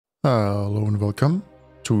Hello and welcome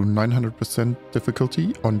to 900%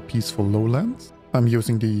 difficulty on Peaceful Lowlands. I'm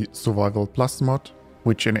using the Survival Plus mod,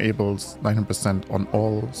 which enables 900% on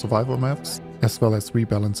all survival maps, as well as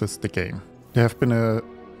rebalances the game. There have been a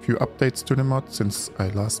few updates to the mod since I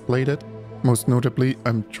last played it. Most notably,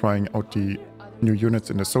 I'm trying out the new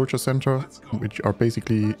units in the Soldier Center, which are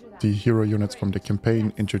basically the hero units from the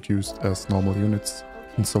campaign introduced as normal units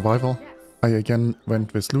in survival. I again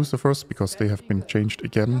went with Lucifers because they have been changed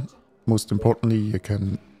again. Most importantly, you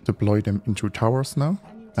can deploy them into towers now,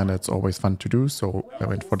 and that's always fun to do, so I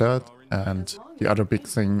went for that. And the other big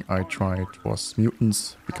thing I tried was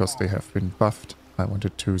mutants, because they have been buffed. I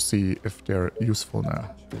wanted to see if they're useful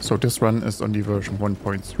now. So this run is on the version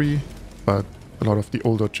 1.3, but a lot of the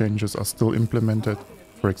older changes are still implemented.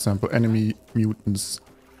 For example, enemy mutants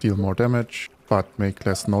deal more damage, but make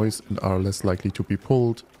less noise and are less likely to be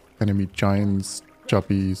pulled. Enemy giants,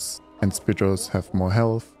 chubbies, and spitters have more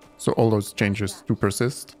health, so all those changes do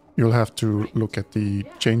persist. You'll have to look at the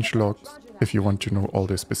change logs if you want to know all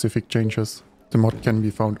the specific changes. The mod can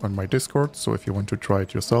be found on my Discord, so if you want to try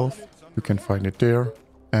it yourself, you can find it there.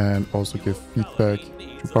 And also give feedback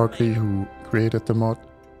to Barkley, who created the mod,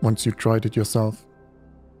 once you tried it yourself.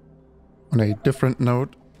 On a different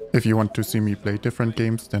note, if you want to see me play different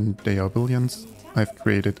games than They Are Billions, I've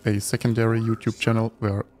created a secondary YouTube channel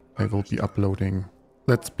where I will be uploading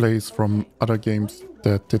Let's Plays from other games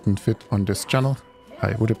that didn't fit on this channel.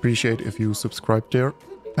 I would appreciate if you subscribe there,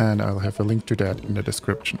 and I'll have a link to that in the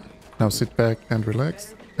description. Now sit back and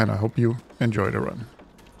relax, and I hope you enjoy the run.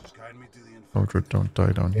 Soldier, don't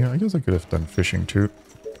die down here. I guess I could have done fishing too.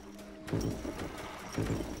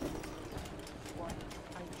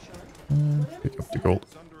 And pick up the gold.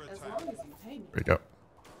 There we go.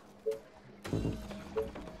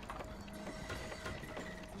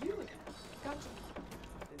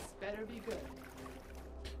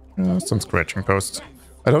 Some scratching posts.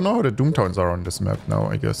 I don't know how the Doomtowns are on this map now,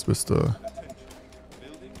 I guess, with the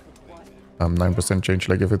 9% change.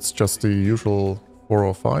 Like if it's just the usual 4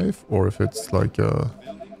 or 5, or if it's like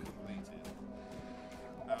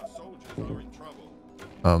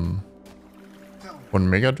one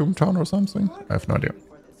mega Doomtown or something. I have no idea.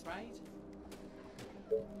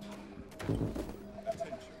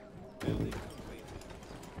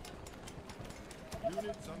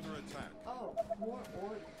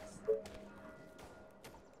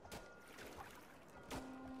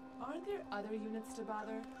 Aren't there other units to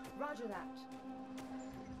bother? Roger that.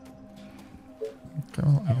 Okay,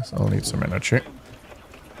 well, I guess I'll need some energy.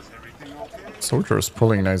 Soldier is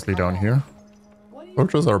pulling nicely down here.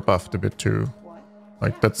 Soldiers are buffed a bit too.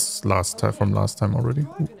 Like that's from last time already.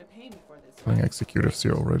 Ooh. Pulling executives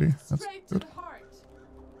here already. That's good.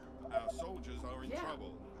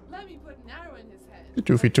 You're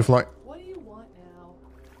 2 feet to fly. What do you want now?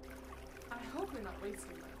 I hope you're not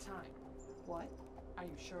wasting my time. What? Are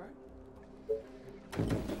you sure?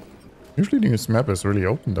 Usually this map is really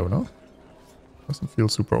open though, no? Doesn't feel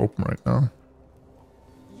super open right now.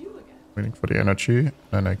 Waiting for the energy,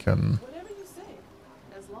 and I can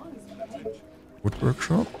wood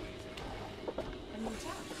workshop.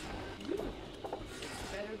 I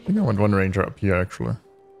think I want one ranger up here actually.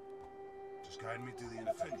 Just guide me to the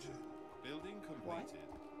adventure. Building completed.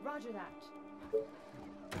 Roger that.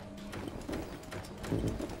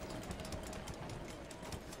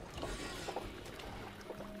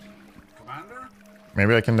 Commander?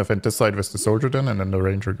 Maybe I can defend this side with the soldier then, and then the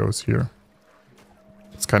ranger goes here.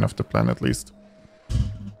 It's kind of the plan at least. This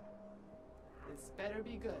better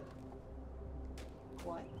be good.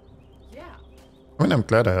 What? Yeah. I mean, I'm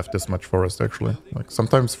glad I have this much forest actually. Like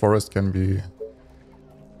sometimes forest can be a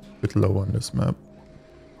bit low on this map.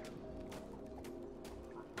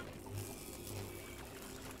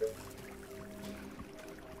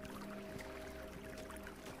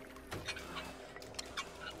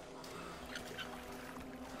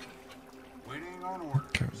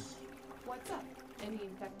 Okay. What's up? Any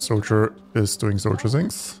infected? Soldier is doing soldier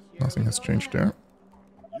things. Nothing has changed there.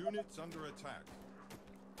 Units under attack.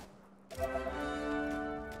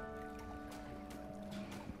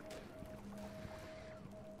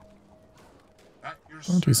 At your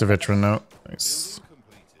Oh, he's a veteran now. Nice.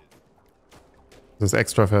 This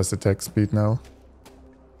extra fast attack speed now.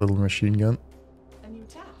 Little machine gun. A new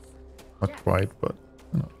task. Not quite, but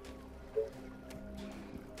you know.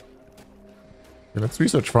 Okay, let's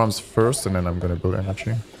research farms first, and then I'm gonna build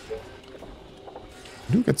energy. I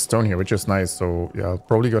do get stone here, which is nice, so yeah,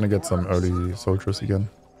 probably gonna get some early soldiers again.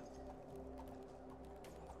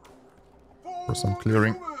 For some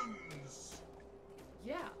clearing.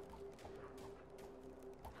 Yeah.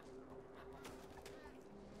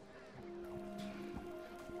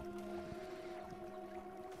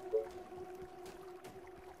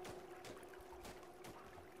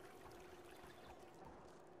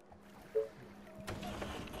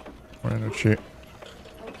 More energy.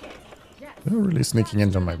 Okay. Yes. They're really sneaking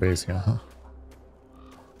into my base here, huh?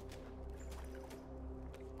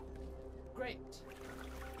 Great.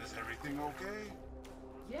 Is everything okay?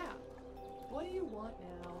 Yeah. What do you want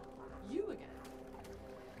now? You again.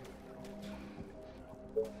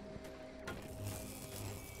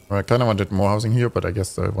 Well, I kind of wanted more housing here, but I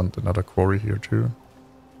guess I want another quarry here too.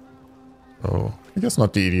 So I guess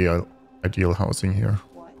not the ideal housing here,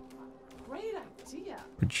 What? Great idea.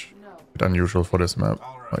 which No. is a bit unusual for this map.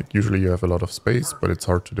 Like usually you have a lot of space, but it's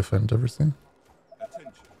hard to defend everything.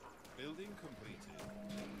 Attention. Building completed.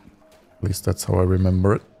 At least that's how I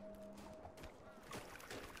remember it.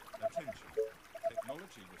 Attention.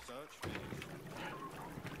 Technology research finished.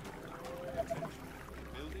 Attention.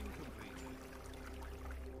 Building completed.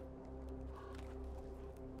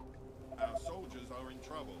 Our soldiers are in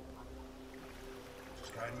trouble.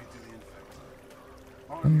 Just guide me to the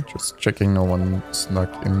infected. I'm just checking no one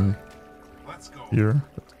snuck in Let's go. here,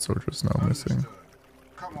 but the soldier's now missing. Understood.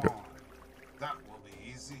 Come Okay. on. That will be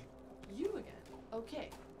easy. You again. Okay.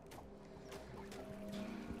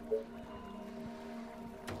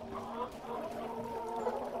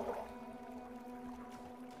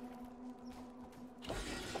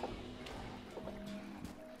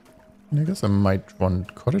 And I guess I might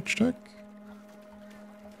want cottage tech.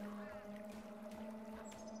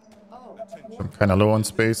 Oh. I'm kind of low on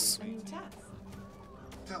space. New task.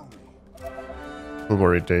 Tell me. Still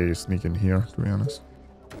worried they sneak in here, to be honest.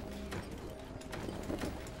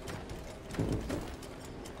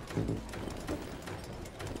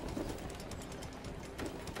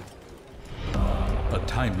 A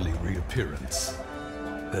timely reappearance.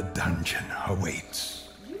 The dungeon awaits.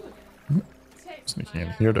 You again. Take Sneaking my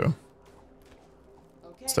in here, though.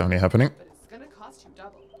 Okay. It's definitely happening. But it's gonna cost you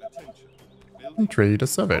double. Attention. And trade a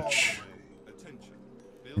savage. Attention.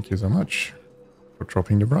 Thank you so much for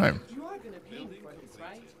dropping the prime. You are gonna pay me for this,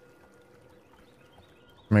 right?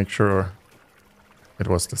 Make sure it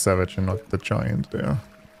was the savage and not the giant there.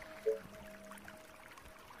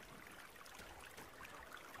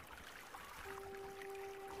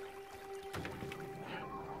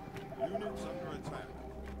 Units under attack.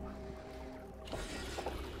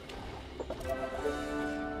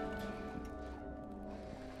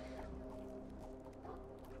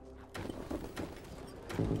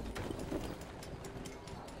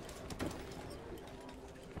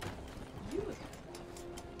 You again.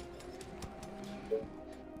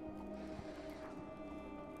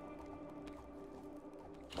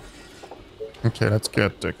 Okay, let's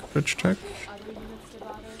get the courage check. Other units to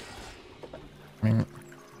bother? I mean,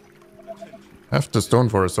 half the stone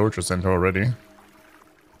for a soldier center already.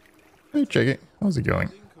 Hey, Jiggy, how's it going?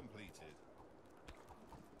 Building completed.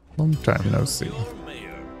 Long time no see.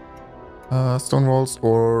 Stone walls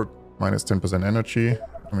or minus 10% energy.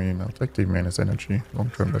 I mean, I'll take the minus energy. Long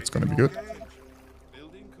term, that's gonna be good.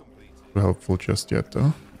 Building completed. Too helpful just yet,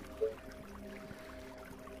 though.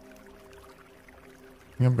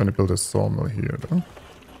 I think I'm gonna build a sawmill here, though.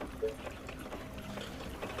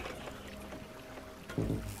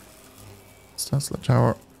 Tesla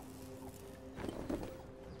Tower.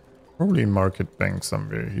 Probably market bank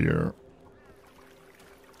somewhere here.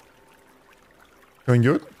 Going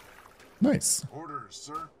good? Nice. Orders,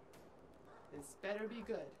 sir. This better be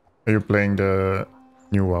good. Are you playing the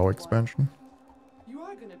new WoW expansion? You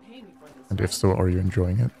are gonna pay me for this, And right? if so, are you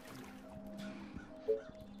enjoying it?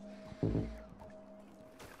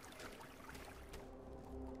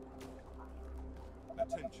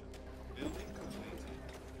 Attention. Building completed.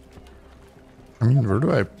 I mean, where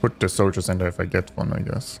do I put the soldier center if I get one, I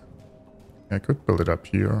guess? I could build it up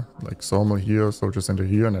here, like sawmill here, soldier center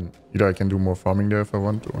here, and then either I can do more farming there if I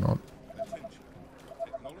want or not. Attention.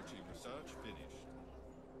 Technology research finished.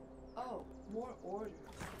 Oh, more orders.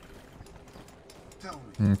 Tell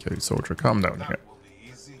me. Okay, soldier, calm down here. That will be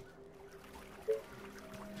easy.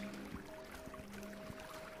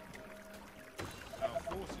 Our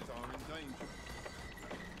forces are in danger.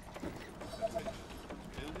 Attention.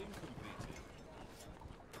 Building completed.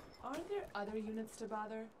 Aren't there other units to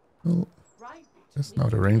bother? Well, Right. guess now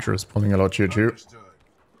the ranger is pulling a lot here too. Understood.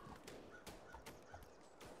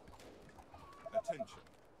 Attention.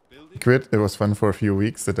 Building. Quit, it was fun for a few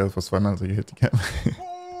weeks, the death was fun until you hit the camp. For the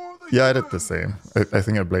Yeah, I did the US. same. I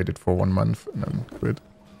think I played it for 1 month and then quit.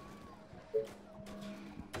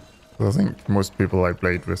 So I think most people I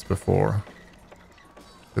played with before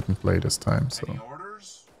didn't play this time, so... Any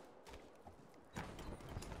orders?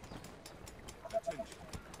 Attention.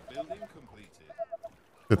 Building completed.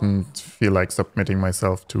 Didn't feel like submitting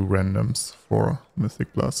myself to randoms for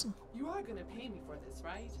Mythic Plus. You are gonna pay me for this,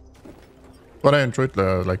 right? But I enjoyed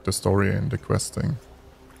the story and the questing.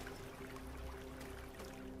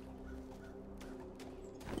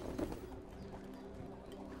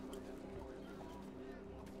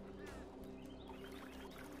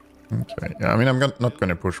 Okay, yeah, I mean, I'm not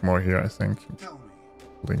gonna push more here, I think. Tell me.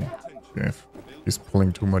 Pulling, yeah, he's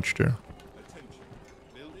pulling too much there. Attention.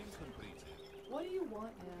 Building completed. What do you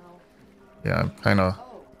want now? Yeah, I'm kinda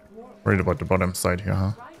Oh, more worried about the bottom side here,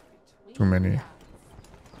 huh? right between Too many. the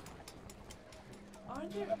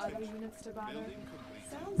Aren't there other units to bother?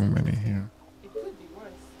 Sounds Too many interesting. here. It could be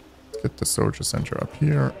worse. Get the soldier center up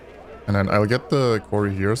here. And then I'll get the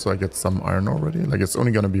quarry here so I get some iron already. Like, it's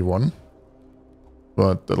only gonna be one.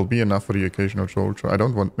 But that'll be enough for the occasional soldier. I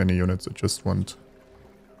don't want many units, I just want...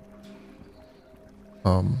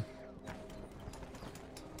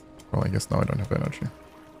 Well, I guess now I don't have energy.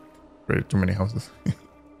 Created too many houses.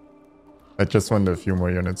 I just want a few more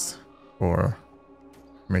units for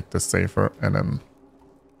make this safer, and then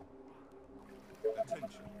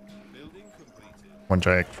Attention. Building completed. once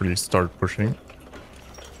I actually start pushing,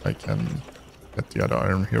 I can get the other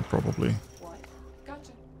iron here probably. What?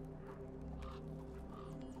 Gotcha.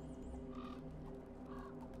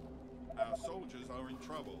 Our soldiers are in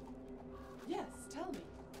trouble. Yes, tell me.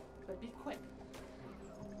 But be quick.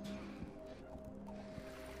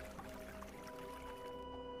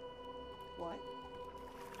 What?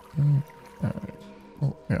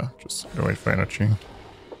 Oh yeah, just wait for energy.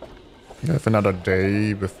 I have another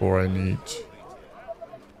day before I need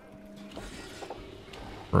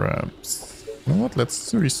perhaps. You know what?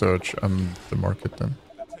 Let's research the market then.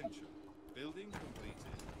 Attention. Building completed.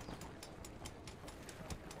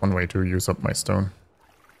 One way to use up my stone,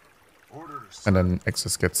 Orders. and then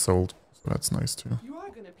excess gets sold, so that's nice too. You are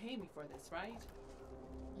gonna pay me for this, right?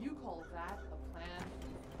 You call that a plan?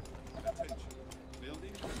 Attention.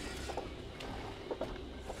 Building completed.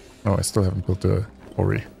 Oh, I still haven't built the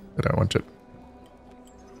quarry that I wanted.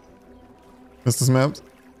 Is this map?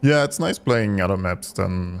 Yeah, it's nice playing other maps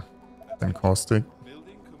than Caustic.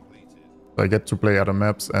 Building completed. I get to play other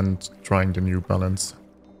maps and trying the new balance.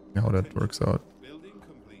 See how that works out. Building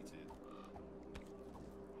completed.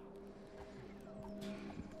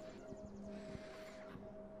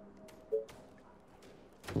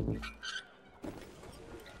 Attention.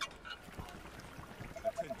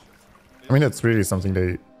 I mean, it's really something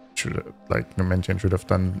they should, like Nomentian should have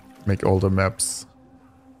done. Make all the maps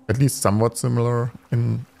at least somewhat similar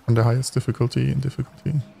on the highest difficulty.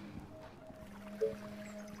 Attention.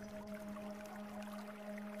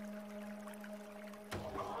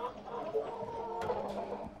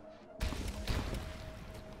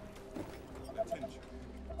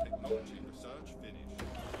 Technology research finished.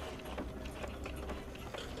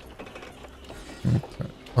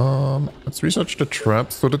 Let's research the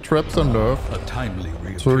traps. So the traps are nerfed. A timely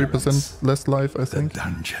 30% less life, I The think.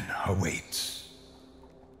 dungeon awaits.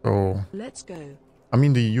 So, Let's go. I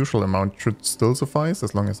mean, the usual amount should still suffice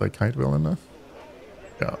as long as I kite well enough.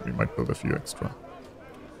 Yeah, we might build a few extra.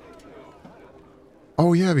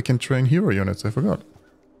 Oh yeah, we can train hero units, I forgot.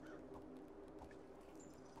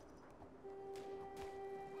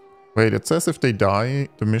 Wait, it says if they die,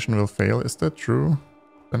 the mission will fail. Is that true?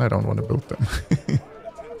 Then I don't want to build them.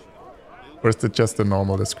 Or is it just a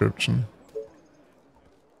normal description?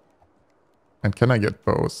 And can I get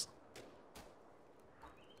bows?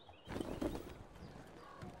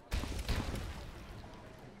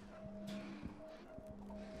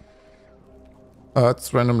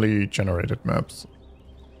 It's randomly generated maps.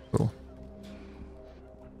 Cool.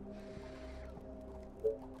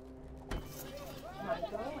 My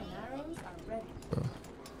bow and arrows are ready.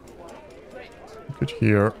 What? Great. Good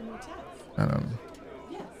here. New task. And then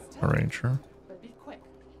Yes, a tell me. ranger. But be quick.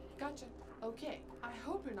 Gotcha. Okay. I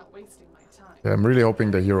hope you're not wasting my time. Yeah, I'm really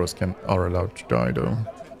hoping the heroes are allowed to die though.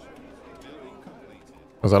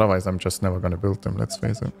 Because otherwise I'm just never gonna build them, let's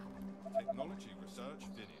face it. Technology research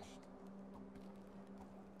finished.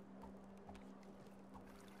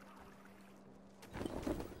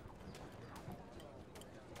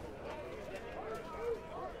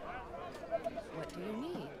 What do you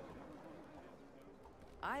need?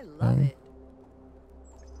 I love it.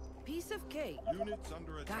 Piece of cake. Units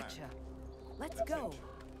under attack. Gotcha. Let's go.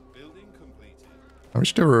 Building completed. I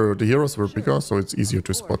wish the heroes were bigger so it's easier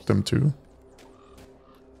to spot them too.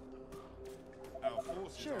 Our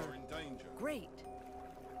forces Sure. are in danger. Great.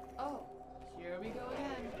 Oh, here we go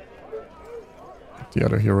again. The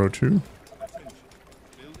other hero too. Attention.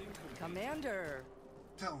 Building complete. Commander.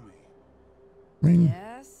 Tell me. I mean,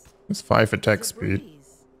 Yes. it's 5 attack It's a speed,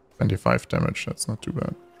 breeze. 25 damage, that's not too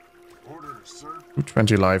bad. Orders, sir.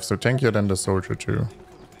 220 life, so tankier than the soldier too.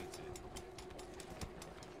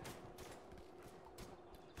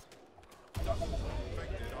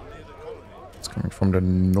 It's coming from the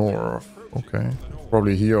north. Okay.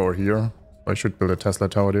 Probably here or here. I should build a Tesla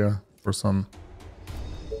tower there for some.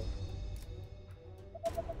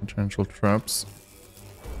 Potential traps.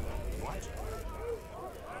 What?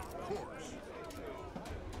 Of course.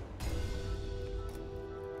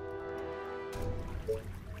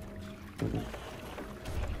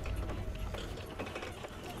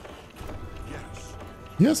 Yes.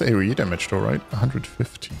 He has AoE damage though, right?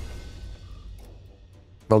 150.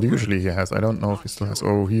 Well, usually he has. I don't know if he still has.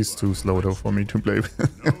 Oh, he's too slow though for me to play with.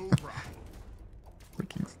 No problem.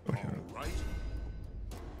 Freaking slow hero. All right.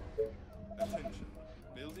 Attention.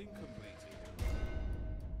 Building completed.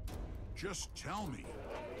 Just tell me.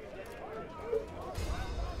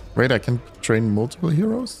 Wait, I can train multiple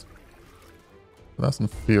heroes? Doesn't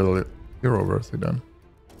feel hero worthy then.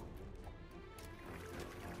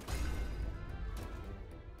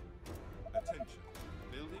 Attention.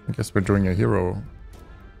 Building. I guess we're doing a hero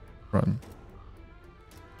run.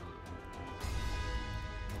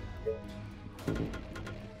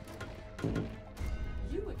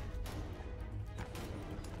 You again.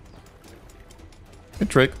 Hey,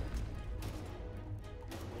 Drake.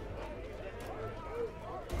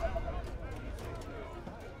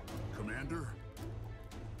 Commander.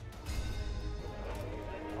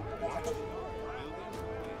 What?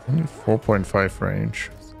 Only 4.5 range.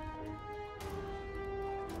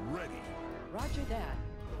 Ready. Roger that.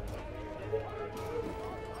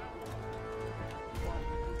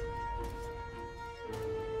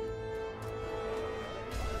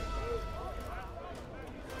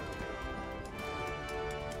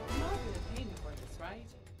 You're not gonna pay me for this, right?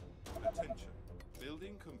 Attention.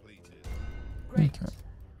 Building completed. Great. Okay.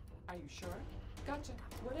 Are you sure? Gotcha.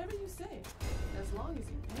 Whatever you say. As long as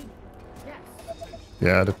you pay me. Yes.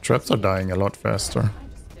 Yeah, the traps are dying a lot faster. I'm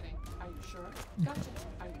just kidding. Are you sure? Gotcha.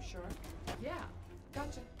 Are you sure? Yeah.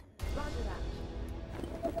 Gotcha. Roger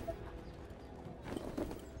that.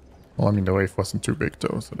 Well, I mean, the wave wasn't too big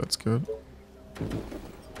though, so that's good.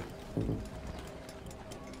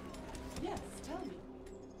 Yes, tell me.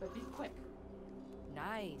 But be quick.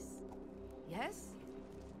 Nice. Yes?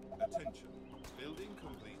 Attention. Building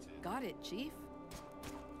completed. Got it, Chief.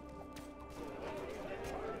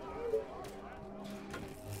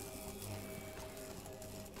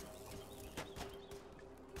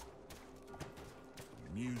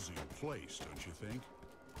 Amusing place, don't you think?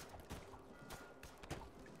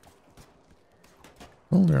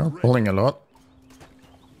 Oh, they are pulling a lot.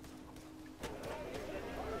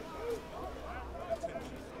 Attention.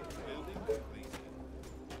 Building completed.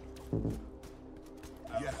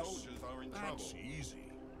 Our Yes. soldiers are in trouble. That's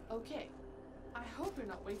easy. Okay. I hope you're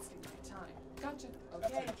not wasting my time. Gotcha. Okay.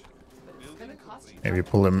 Attention. But it's gonna cost you. Maybe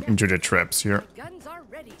pull them into the traps here. Guns are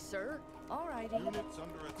ready, sir. Alrighty. Units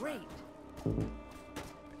under attack. Great.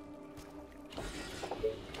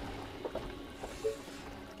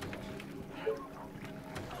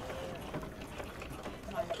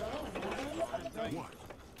 My bow and arrows are ready. What?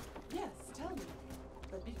 Yes, tell me.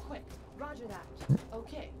 But be quick. Roger that.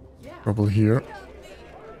 Okay. Yeah. Trouble here.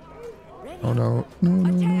 Ready. Oh no, no,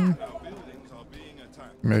 no, no. Our buildings are being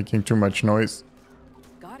attacked. Making too much noise.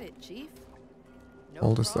 Got it, Chief. No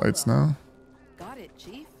All the problem. sides now. Got it,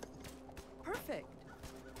 Chief. Perfect.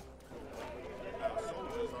 Our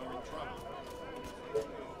soldiers are in trouble.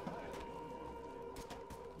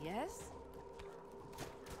 Yes?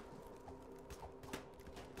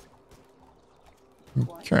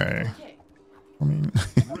 Okay. Okay. I mean,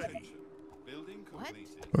 Ready. Building What?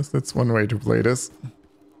 completed. guess that's one way to play this.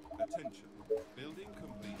 Attention. Building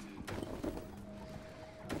completed.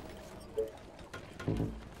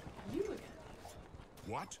 You again.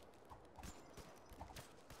 What?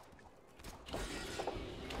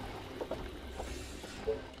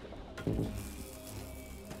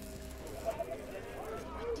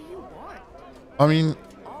 What do you want? I mean,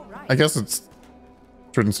 All right. I guess it's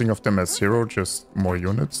shouldn't think of them as zero, just more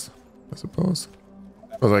units, I suppose.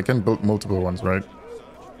 Because I can build multiple ones, right?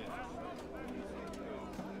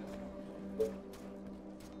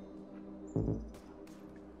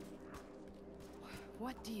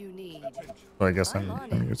 What do you need? So I guess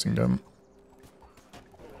I'm using them.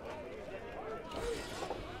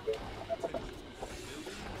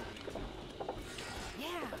 Yeah.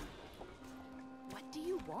 What do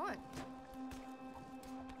you want?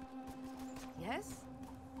 Yes?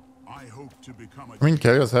 I hope to become a I mean,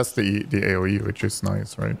 Chaos has the AoE, which is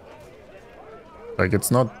nice, right? Like,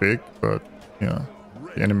 it's not big, but yeah.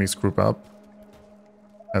 The enemies group up.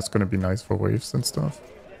 That's gonna be nice for waves and stuff.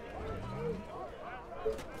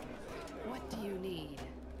 What do you need?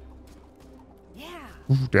 Yeah.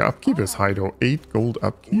 Ooh, their upkeep is high though. 8 gold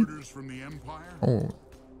upkeep. orders from the Empire. Oh.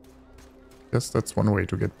 Guess that's one way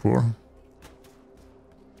to get poor.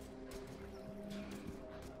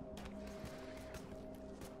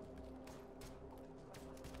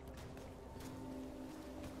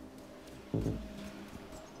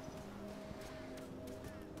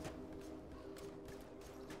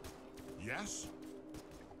 Yes?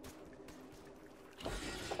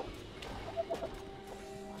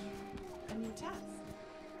 A new task.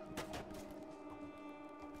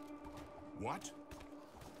 What?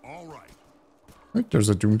 All right. I think there's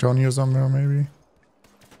a Doomtown here somewhere, maybe.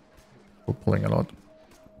 We're pulling a lot.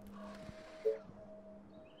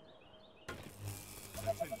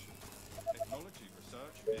 Attention. Technology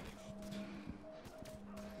research finished.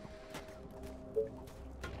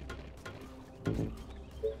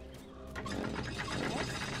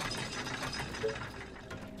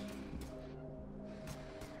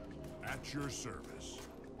 At your service.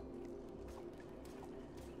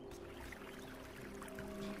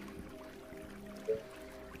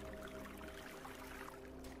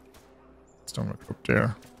 Stone up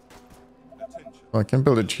there. Attention. Well, I can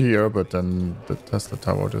build it here, but then the Tesla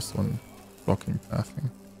tower just one blocking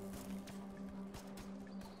pathing.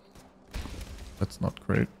 That's not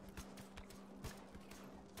great.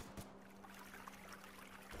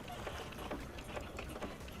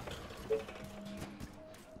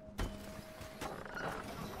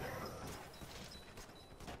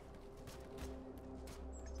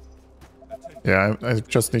 Yeah, I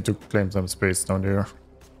just need to claim some space down there.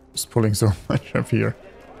 Just pulling so much up here.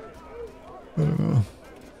 I don't know.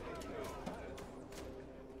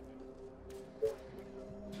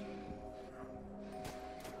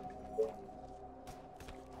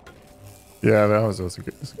 Yeah, that was also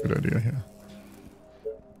good. That's a good idea here.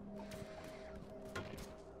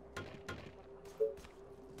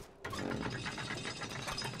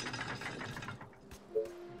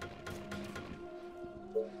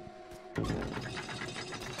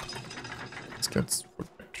 Let's get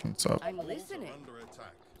protections up. I'm listening. Under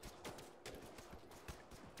attack.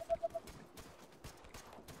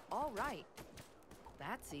 All right.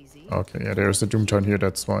 That's easy. Okay, yeah, there's the Doomtown here.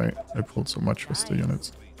 That's why I pulled so much with the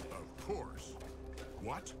units. Of course.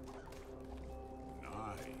 What?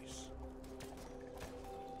 Nice.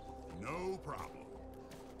 No problem.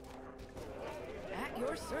 At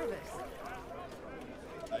your service.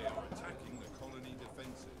 They are attacking the colony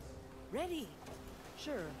defenses. Ready.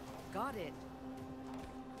 Sure. Got it.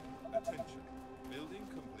 Attention. Building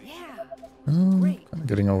complete. Yeah. Kind of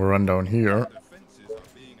getting overrun down here. Defenses are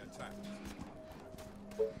being attacked.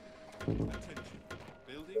 Attention.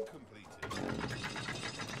 Building completed.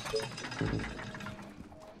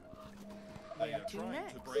 They are to trying to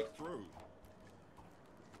next? break through.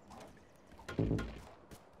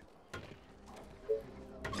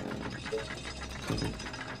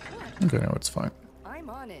 Okay, now it's fine. I'm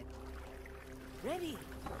on it. Ready.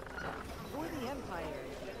 For the Empire.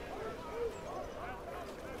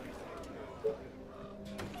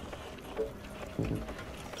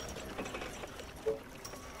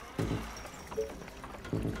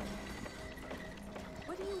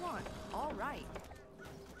 What do you want? All right.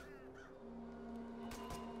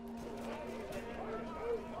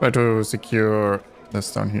 Try to secure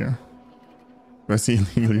this down here. I see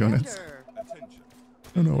illegal units. Commander, Attention. I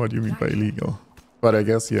don't know what you mean by illegal. But I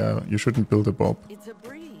guess, yeah, you shouldn't build a bomb. it's a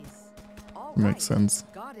breeze. All Makes right. sense.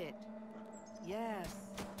 Got it. Yes.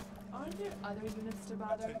 Aren't there other units to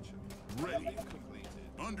bother? Attention. Ready. Completed.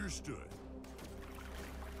 Understood.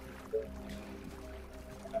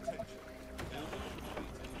 Attention. Building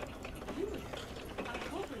completed. Really? I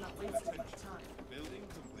hope we're not wasting much time. Building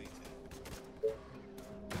completed.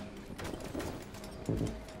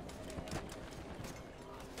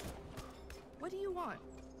 What do you want?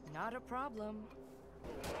 Not a problem.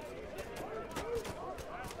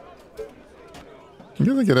 Can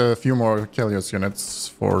you get a few more Kalios units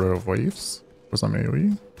for the waves? For some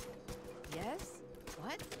AoE? Yes?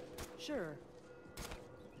 What? Sure.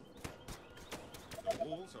 The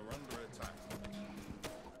walls are under attack.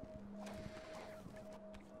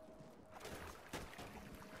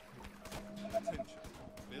 Attention.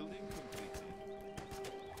 Building completed.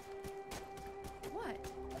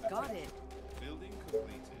 What? Got it. Building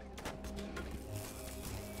completed.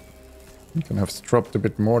 You can have dropped a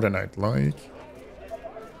bit more than I'd like.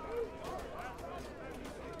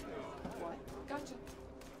 What? Gotcha.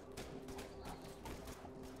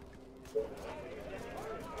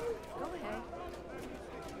 Go ahead.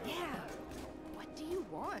 Yeah. What do you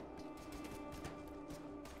want?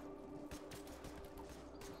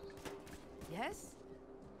 Yes?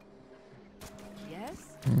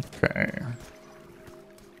 Yes? Okay.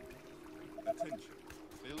 Attention.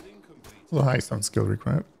 Building completed. A little high sound skill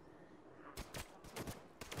required.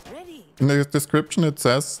 Ready. In the description it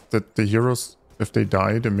says that the heroes, if they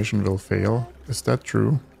die, the mission will fail. Is that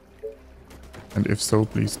true? And if so,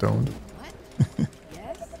 please don't. What?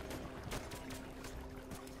 Yes?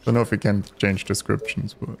 Don't know if we can change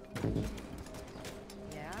descriptions, but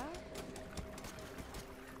Yeah?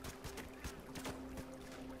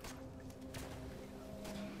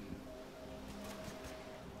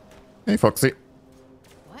 Hey, Foxy.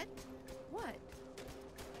 What? What?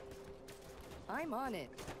 I'm on it.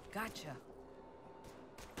 Gotcha.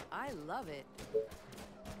 I love it.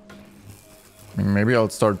 I mean, maybe I'll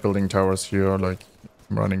start building towers here, like,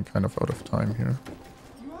 I'm running kind of out of time here.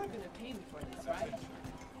 You are gonna pay me for this, right?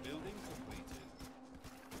 Building completed.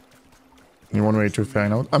 Any one way to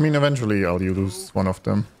find out? I mean, eventually I'll use one of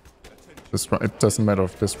them. This run, it doesn't matter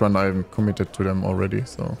if this run I'm committed to them already,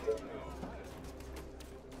 so.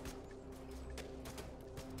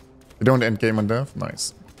 You don't end game on death?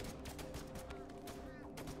 Nice.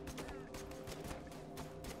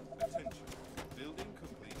 Attention. Building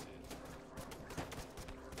completed.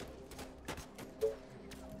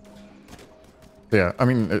 Yeah, I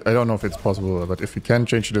mean, I don't know if it's possible, but if you can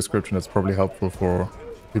change the description, it's probably helpful for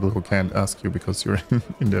people who can't ask you because you're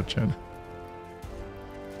in their chat.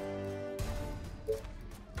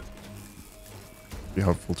 Be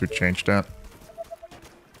helpful to change that.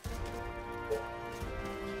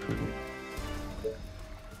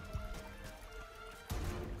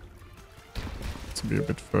 To be a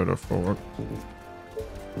bit further forward.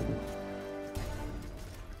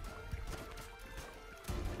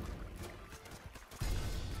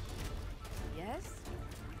 Yes?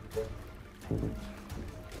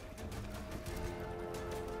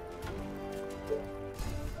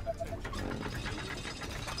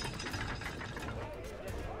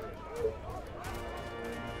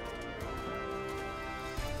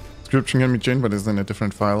 Description can be changed, but it's in a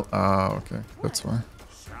different file. Ah, okay, that's why.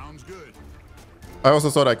 Sounds good. I also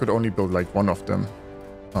thought I could only build like one of them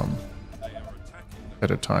They are attacking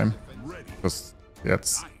at a time. ready. Because yeah,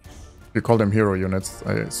 it's, if you call them hero units,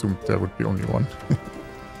 I assumed there would be only one.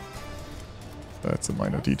 That's a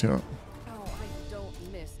minor detail. Oh, I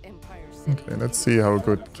don't miss Empire City. Okay, let's see how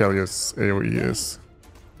good Kallia's AoE is.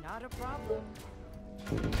 Not a problem.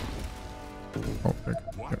 Oh, okay.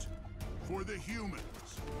 What? For the humans.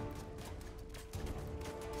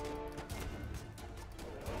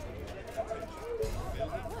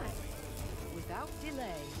 What? Without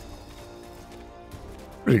delay.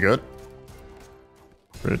 Pretty good.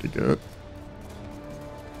 Pretty good.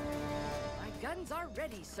 My guns are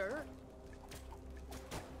ready, sir.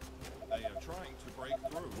 They are trying to break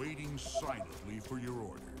through. Waiting silently for your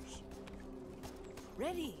orders.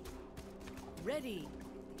 Ready. Ready.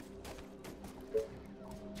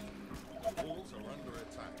 The walls are under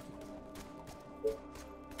attack.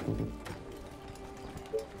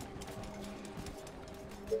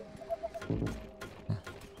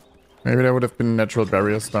 Maybe there would have been natural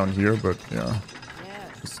barriers down here, but yeah.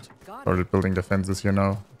 Yes. Just Got it. started building defenses here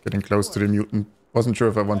now. Getting close to the mutant. Wasn't sure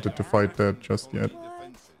if I wanted to fight that just yet.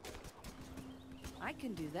 What? I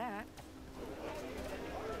can do that.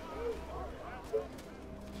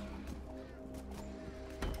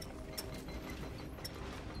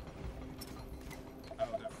 Our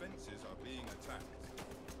defenses are being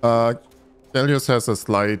attacked. Gallius has a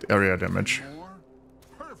slight area damage. More?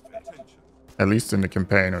 Perfect. Attention. At least in the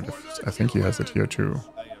campaign. Or I think he has it here too.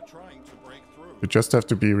 They are trying to break through. You just have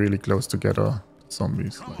to be really close together.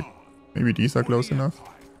 Zombies. Like, maybe these are close enough.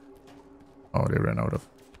 Oh, they ran out of.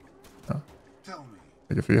 Tell me.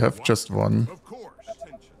 Like if you have just one, Of course.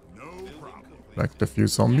 Attention. No problem. like the few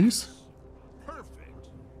zombies, Perfect.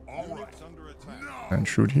 All right. Under attack. and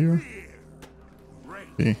shoot here.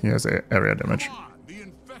 Ready. He has area damage. Come on. The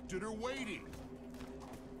infected are waiting.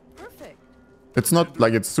 Perfect. It's not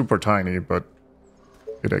like it's super tiny, but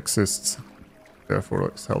it exists. Therefore,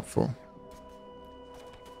 it's helpful.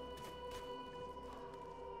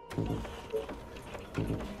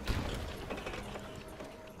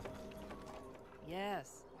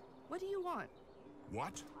 Yes. What do you want?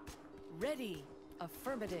 What? Ready.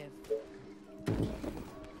 Affirmative.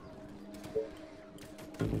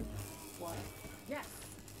 What? Yes.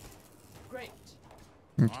 Great.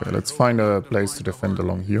 Okay, let's find a place to defend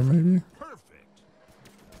along here, maybe. Perfect.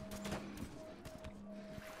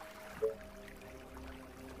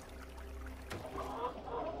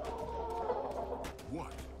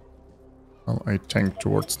 What? Well, I tank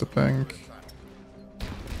towards the bank.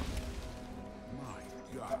 My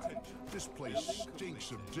God. This place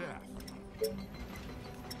stinks of death. They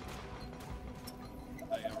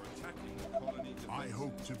are attacking the colony. I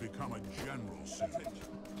hope to become a general soon.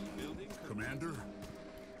 Building Commander.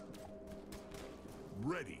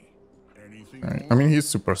 Ready. Anything Right. more? I mean, he's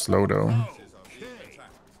super slow though. Okay.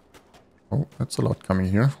 Oh, that's a lot coming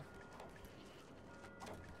here.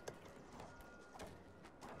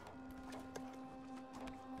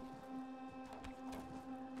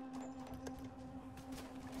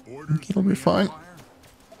 Orders It'll from be the fine. Empire?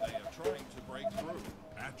 They are trying to break through.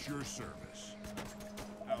 At your service.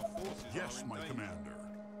 Our forces yes, my commander.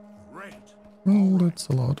 Great. Oh, that's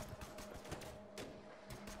a lot.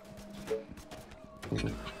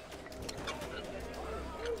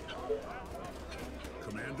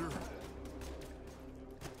 Commander.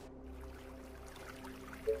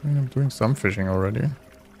 I'm doing some fishing already.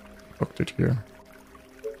 Booked it here.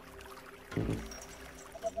 The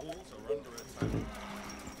walls are under attack.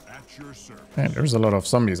 At your service. Man, there's a lot of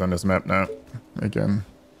zombies on this map now. Again.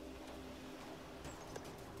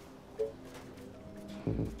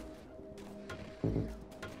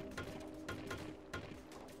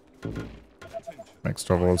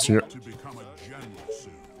 Extra walls here. To become a general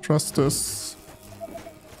soon. Trust us.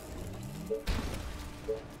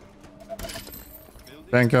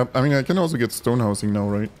 Bank up. I mean, I can also get stone housing now,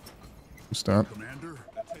 right? Who's that? Commander.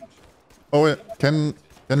 Attention. Oh, yeah. Can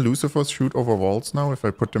Lucifers shoot over walls now if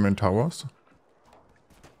I put them in towers?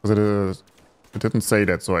 Because it didn't say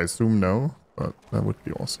that, so I assume no. But that would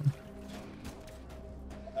be awesome.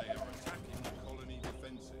 They are attacking the colony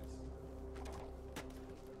defenses.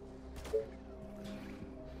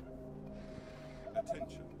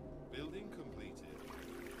 Attention. Building completed.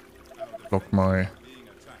 Our Block my defenses are being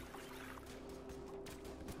attacked.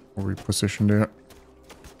 reposition there.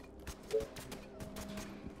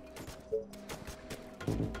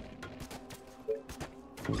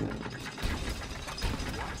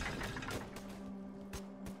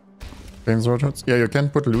 Planes robots? Yeah, you can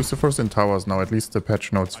put Lucifers in towers now. At least the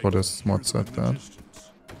patch notes for this mod said that.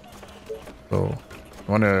 So,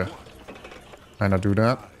 I wanna kinda do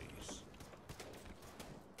that.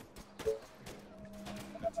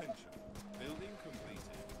 Attention. Building completed.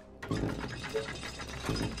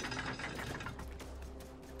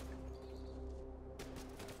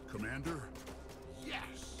 Commander.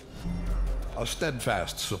 Yes. A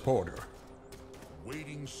steadfast supporter.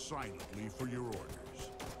 Waiting silently for your orders.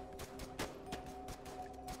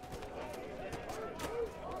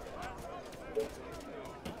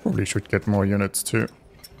 Probably should get more units too.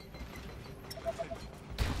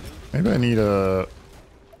 Maybe I need a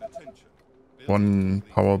Attention. one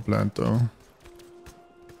power plant though.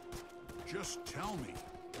 Just tell me.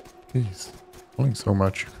 Jeez, pulling so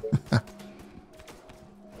much.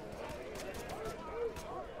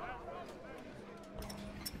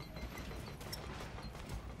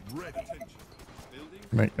 Ready. Attention. Building.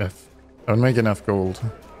 Make F. I'll make enough gold.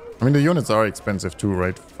 I mean, the units are expensive too,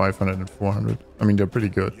 right? 500 and 400. I mean, they're pretty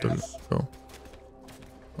good though. Yes. So.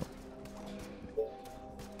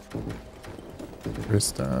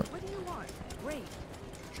 Where's that? What do you want? Great.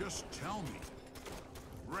 Just tell me.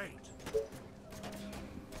 Great.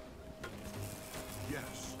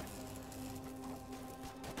 Yes.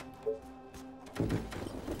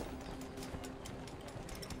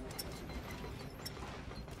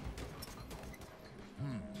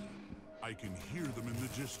 I can hear them in the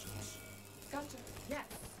distance. Gotcha. Yes.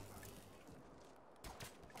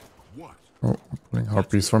 What? Oh, I'm pulling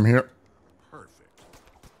harpies from here. Perfect.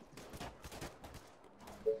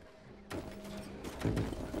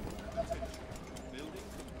 Building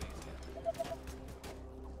completed.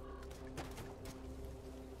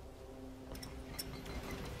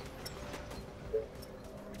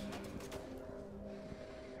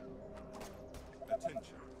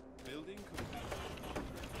 Attention. Building complete.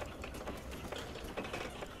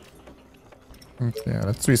 Okay,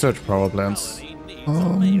 let's research power plants.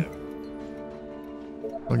 I'll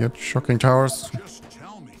get shocking towers. Just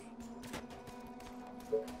tell me.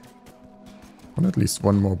 And at least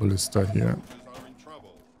one more ballista here. Soldiers are in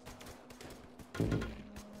trouble.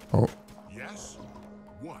 Oh, Yes?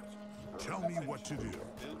 What? Tell me what to do.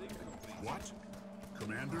 Building complete. What?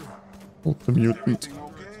 Commander? hold the mutant.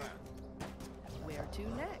 Okay. Where to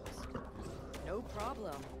next? No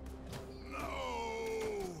problem. No!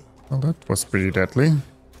 Well, that was pretty deadly.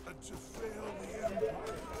 To fail the Empire.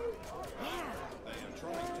 They are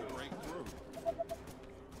trying to break through.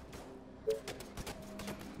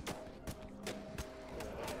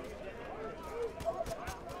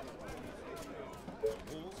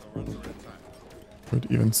 Walls are under attack. Could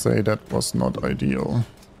even say that was not ideal.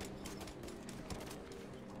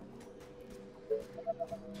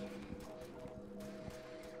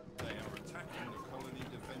 They are attacking the colony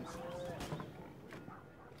defenses.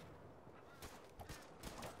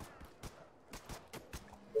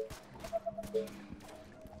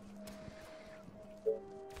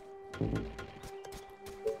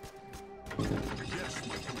 Yes,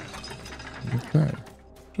 my commander. Okay.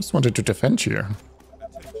 Just wanted to defend here.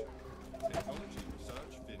 Attention. Technology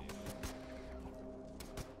research finished.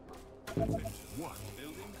 Attention. What?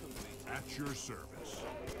 Building complete. At your service.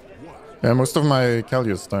 What? Yeah, most of my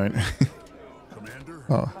Callius died. Commander?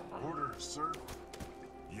 Oh. Orders, sir.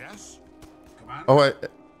 Yes? Commander? Oh,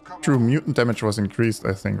 True, mutant damage was increased,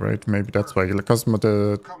 I think, right? Maybe that's why. Because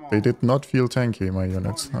they did not feel tanky, my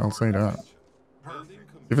units. I'll say that.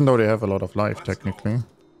 Even though they have a lot of life, technically.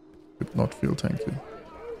 Did not feel tanky.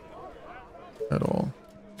 At all.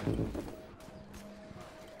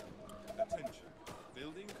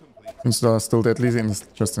 Since they are still deadly,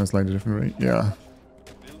 just in a slightly different way. Yeah.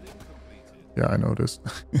 Yeah, I noticed.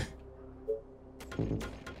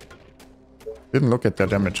 Didn't look at their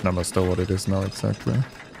damage numbers though, what it is now exactly.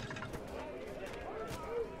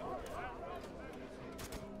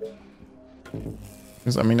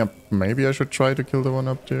 Because, I mean, maybe I should try to kill the one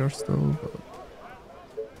up there still, but...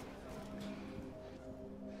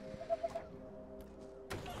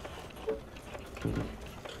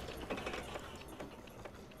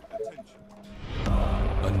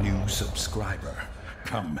 A new subscriber.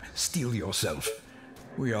 Come, steel yourself.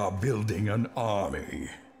 We are building an army.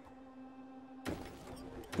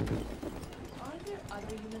 Are there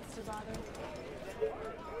other units to bother?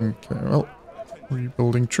 Okay, well,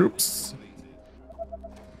 rebuilding troops.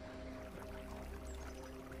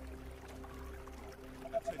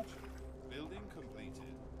 Building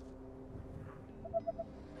completed.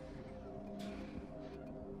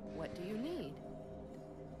 What do you need?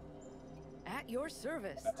 At your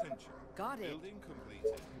service. Attention. Got it. Building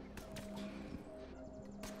completed.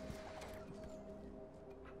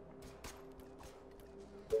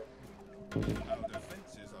 Our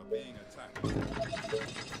defenses are being attacked. Building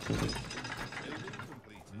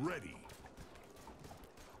completed. Ready.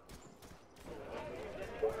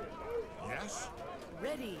 Yes?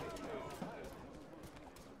 Ready.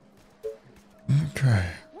 Okay.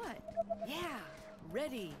 What? Yeah.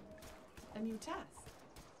 Ready. A new task.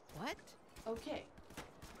 What? Okay.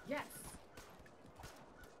 Yes.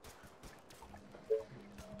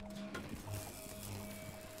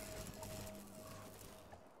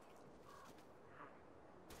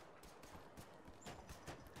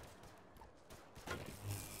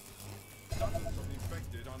 Dozens of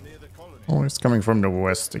infected are near the colony. Oh, it's coming from the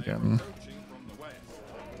west again. Approaching from the west.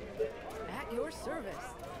 At your service.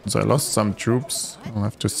 So I lost some troops. I'll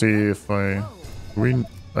have to see if I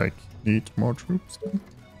need more troops then.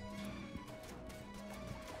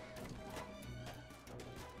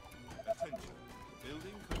 Attention.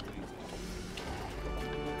 Building completed.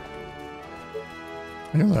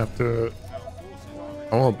 Yeah, I have the Our forces are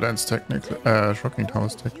power plants technically, shocking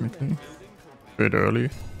towers technically. Bit early.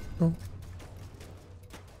 Oh.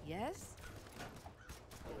 Yes?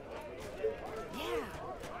 Yeah.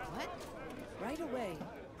 What? Right away.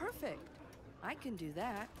 Perfect. I can do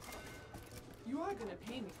that. You are gonna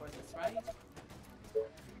pay me for this, right?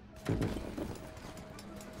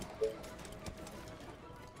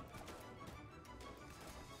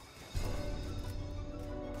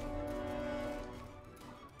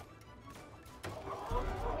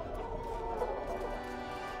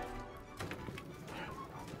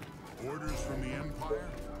 orders from the Empire?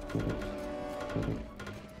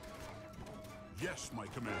 Yes, my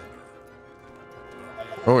commander.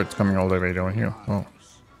 Oh, it's coming all the way down here. Oh.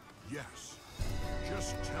 Yes.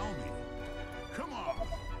 Just tell me. Come on.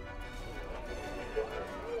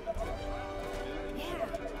 Yeah.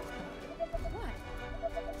 What?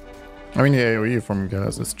 I mean, the AoE from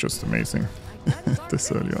gas is just amazing. I got it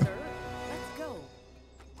This already, early on. sir. Let's go.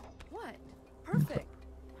 What? Perfect.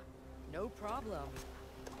 No problem.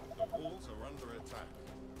 The walls are under attack.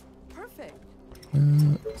 Perfect.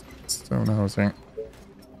 Stone housing.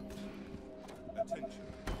 Attention.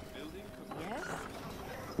 Building complete. Yes?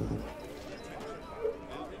 Attention.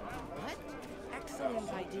 Building complete. What? Excellent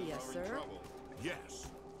idea, sir. Trouble. Yes.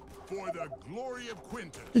 For the glory of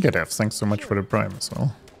Quintus. You get F, thanks so much for the prime as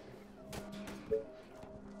well.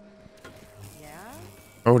 Yeah?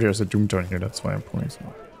 Oh, there's a Doomtown here, that's why I'm pulling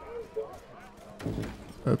some.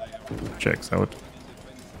 That checks out.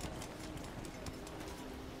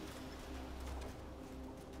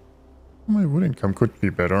 My wood income could be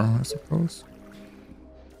better, I suppose.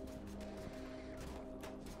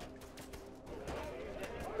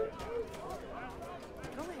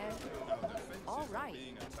 Go ahead. Our defenses All are right.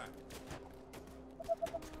 being attacked.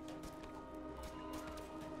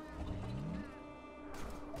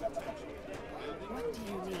 Attention. Building What do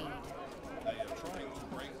you need? They are trying to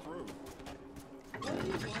break through. What do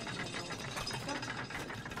you want, General?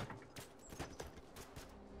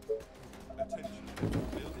 Gotcha. Attention.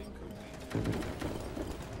 Building complete. Attention.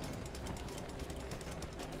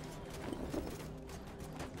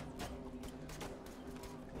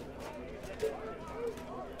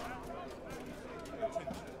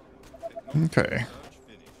 Okay.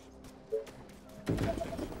 Search finished.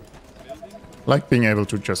 Like being able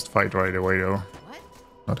to just fight right away though. What?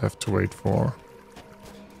 Not have to wait for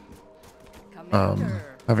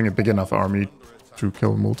having a big enough army to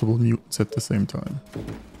kill multiple mutants at the same time.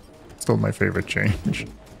 Still my favorite change.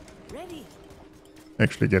 Ready.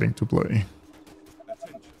 Actually getting to play.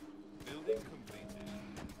 Attention. Building completed.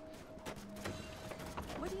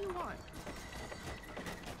 What do you want?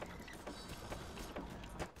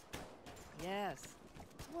 Yes.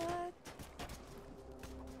 What?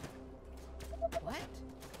 What?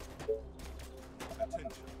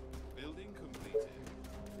 Attention. Building completed.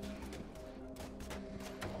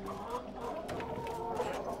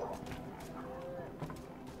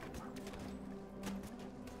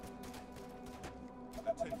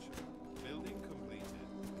 Attention. Building completed.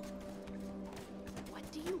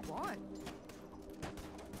 What do you want?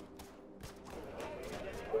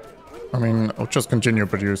 I mean, I'll just continue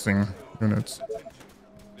producing units. Attention.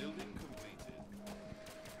 Building completed.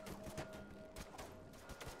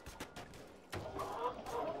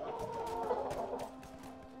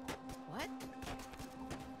 What?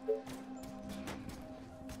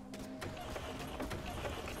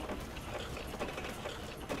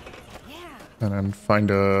 Yeah. And then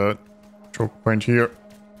find a choke point here.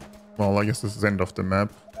 Well, I guess this is the end of the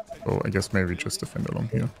map. So I guess maybe just defend along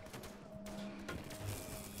here.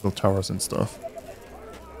 Build towers and stuff.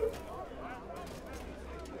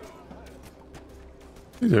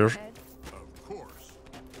 Hey there. Ed? Of course.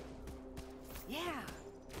 Yeah.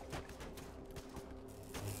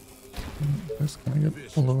 This can I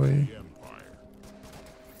get all the way? The Empire.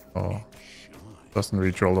 Oh, doesn't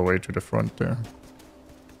reach all the way to the front there.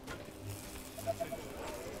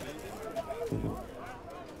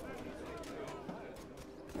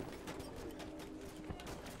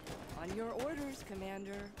 On your orders,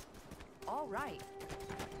 Commander. All right.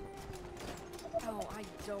 Oh, I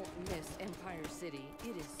don't miss Empire City.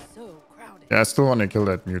 It is so crowded. Yeah, I still want to kill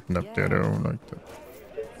that mutant up there though. Like that.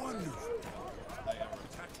 Wonderful. They are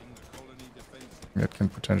attacking the colony defense. That can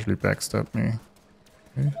potentially backstab me.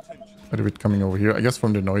 Okay. A little bit coming over here. I guess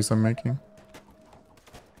from the noise I'm making.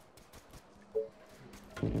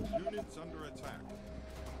 Units under attack.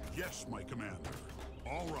 Yes, my commander.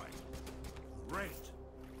 All right. Great.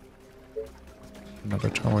 Another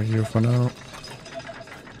tower here for now.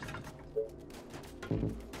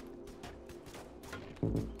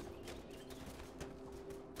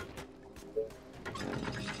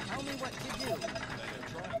 Tell me what to do. They are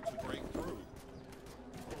trying to break through.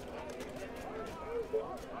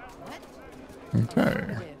 What? Okay.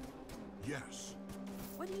 Affirmative. Yes.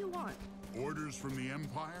 What do you want? Orders from the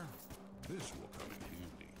Empire? This will come in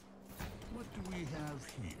handy. What do we have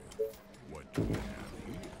here? What do we have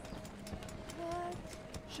here? What?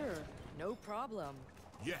 Sure, no problem.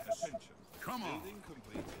 Yes. Attention. Come on. Building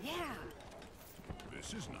completed. Yeah.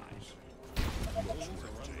 This is nice. Looks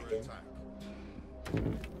worth taking.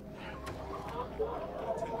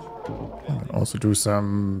 And also do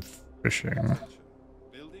some fishing.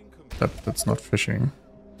 Building complete. That's not fishing.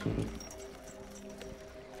 Attention.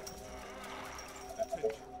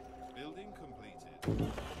 Building completed.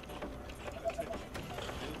 Attention.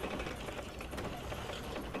 Building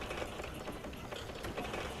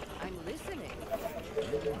I'm listening.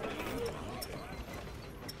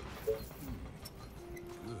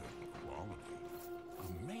 Good quality.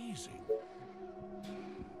 Amazing.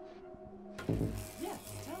 Yes,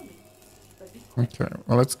 tell me. But be Okay,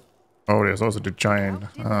 well let's... Oh, there's also the giant.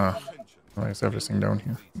 Ah, Attention. nice, everything down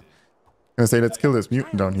here. I say let's kill this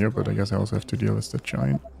mutant down here, but I guess I also have to deal with the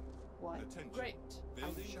giant. what? Attention. Great. Are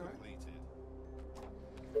you Building sure? completed.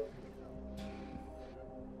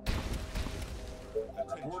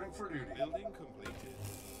 Reporting for duty. Building completed.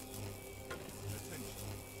 Attention.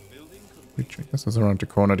 Building complete. Which I guess is around the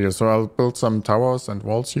corner here. So I'll build some towers and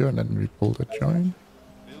walls here, and then we pull the giant.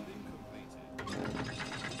 Building completed.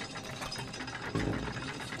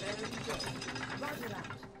 Very good. Roger that.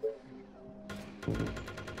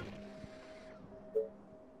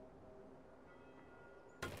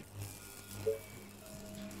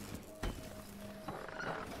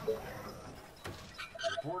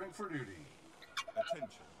 Reporting for duty.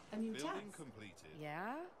 Attention. A new Building task. completed.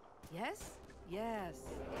 Yeah? Yes? Yes.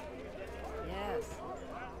 Yes.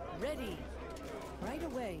 Ready. Right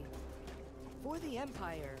away. For the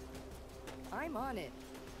Empire. I'm on it.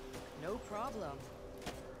 No problem.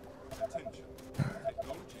 Attention.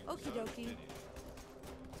 Technology Okie research dokie. finished.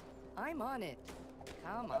 I'm on it.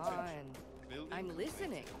 Come on. Building I'm complete.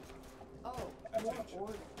 listening. Oh, more Attention.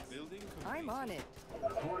 orders. Building complete. I'm on it.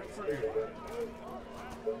 Reporting for duty.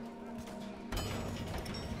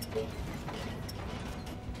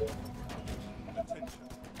 Attention.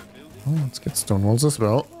 Building. Oh, let's get stone walls as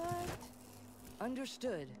well. What?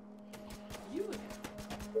 Understood. You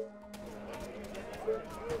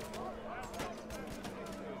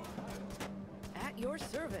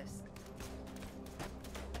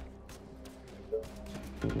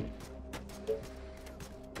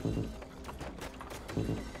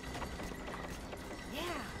Yeah,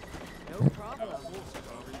 no problem.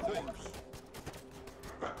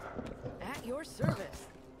 At your service.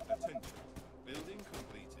 Attention. Building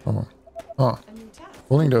completed. Oh. Oh. A new task.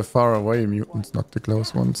 Pulling the far away mutants, not the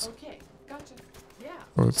close ones. Okay, gotcha. Yeah.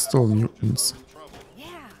 So it's still mutants. In trouble.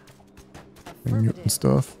 Yeah. Doing mutant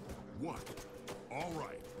stuff. What? All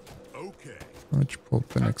right. Okay. Which pulled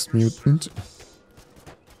the next mutant.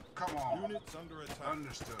 Come on. Units under attack.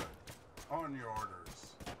 Understood. On your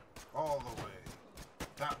orders. All the way.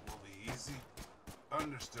 That will be easy.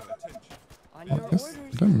 Understood. Attention. On your Yes.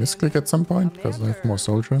 orders, Did I misclick at some point? Commander. Because I have more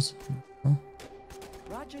soldiers. Oh.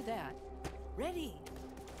 Roger that. Ready.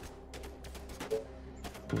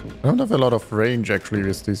 I don't have a lot of range actually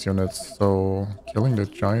with these units, so killing the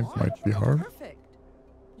giant might be hard. Perfect.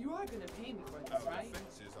 You are gonna pay me for this, Our right?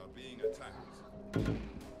 defenses are being attacked.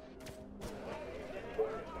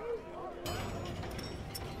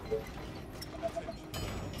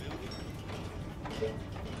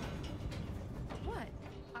 What?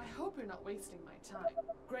 I hope you're not wasting my time.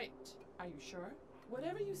 Great. Are you sure?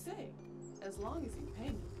 Whatever you say. As long as you pay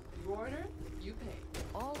me. You order, you pay.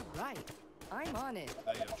 All right. I'm on it.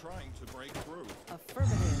 They are trying to break through.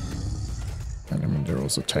 Affirmative. And I mean, they're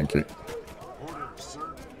also tanky. Orders, sir.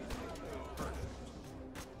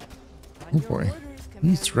 On Oh your boy. orders, He's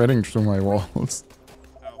Commander. threading through my walls.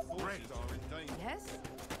 Our forces are in danger. Yes?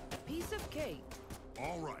 Piece of cake.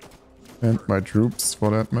 All right. And my troops, for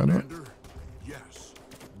that matter. Commander. Yes.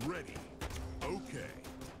 Ready. Okay.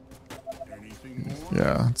 Anything more?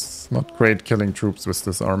 Yeah, it's not great killing troops with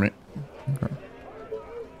this army. Okay.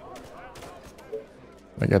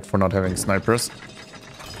 I get for not having snipers.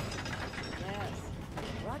 Yes.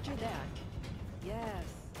 Roger that. Yes.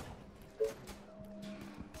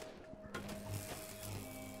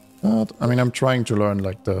 But, I mean, I'm trying to learn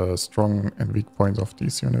like the strong and weak points of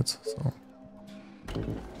these units, so...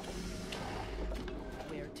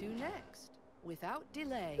 Where to next? Without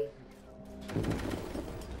delay.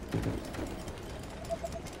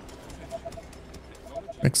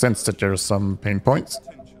 Makes sense that there are some pain points.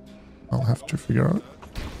 I'll have to figure out.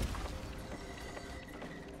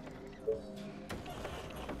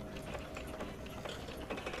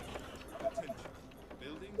 Attention.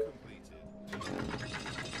 Building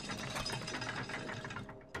completed.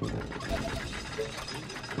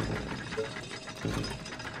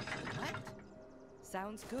 What?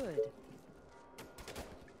 Sounds good.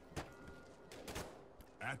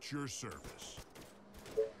 At your service.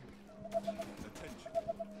 Attention.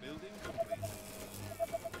 Building completed.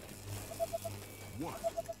 What?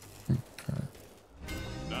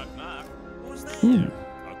 Knock knock. Who's there? Ooh.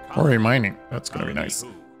 A Quarry colony. mining. That's gonna be Colony nice. who?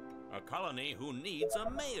 A colony who needs a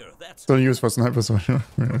mayor. That's Still used for snipers, so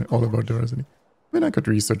all about diversity. I mean, I could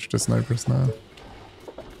research the snipers now.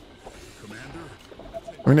 Commander.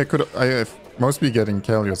 I mean, I have mostly getting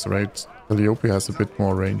Callius, right? Calliope has a bit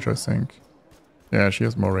more range, I think. Yeah, she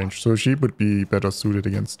has more range, so she would be better suited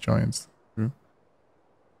against giants. Too,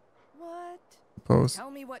 What? suppose.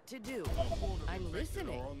 Tell me what to do. Our horde of I'm infected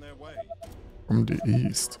listening. are on their way. From the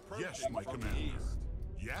east. Yes, my commander.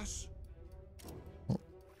 Yes? Oh.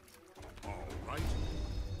 All right.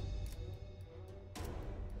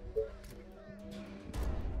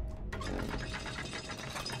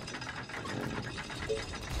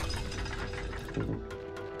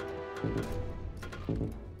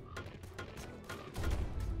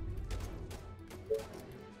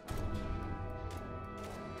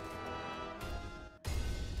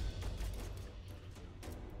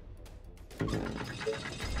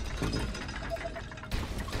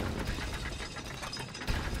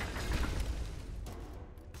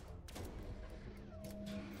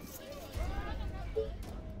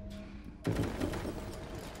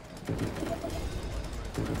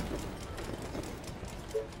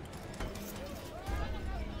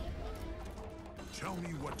 Tell me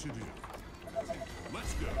what to do.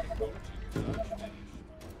 Let's go.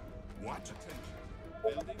 What?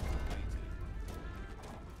 Building completed.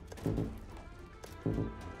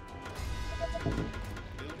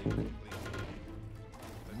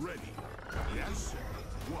 Ready. Yes?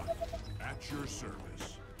 What? At your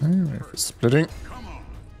service. Anyway, for splitting. Come on.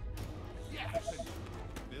 Yes.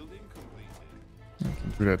 Building completed. I can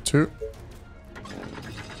do that too.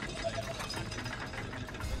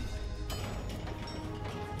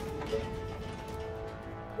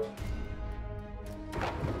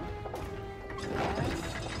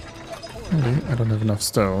 Maybe I don't have enough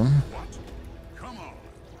stone. What? Come on.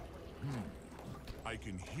 I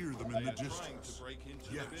can hear them in the distance. Trying to break into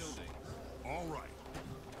the building. All right.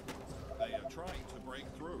 They are trying to break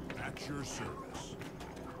through. At your service.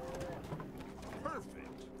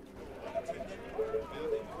 Perfect. Attention.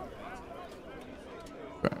 Building completed.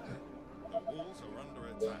 Bam. The walls are under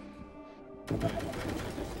attack. The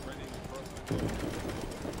infection is spreading across the globe.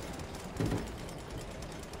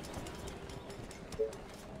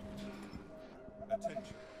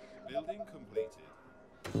 Attention. Building completed.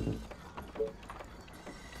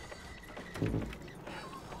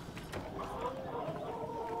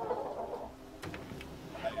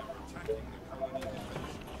 They are attacking the colony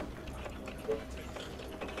defenses. Attention.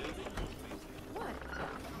 Building completed.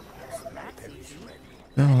 What? That's easy.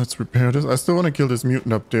 Yeah, let's repair this. I still want to kill this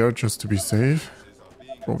mutant up there just to be safe.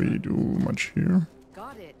 Before we do much here.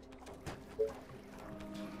 Got it.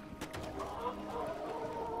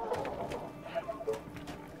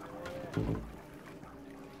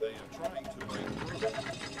 They are trying to break through.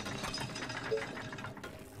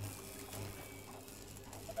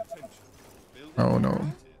 Attention. Building Oh no.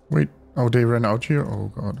 completed. Wait. Oh, they ran out here? Oh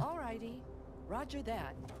god. Alrighty. Roger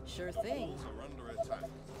that. Sure thing. Walls are under attack.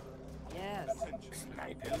 Yes. Attention.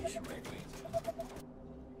 Building completed.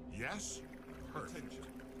 Yes. Attention.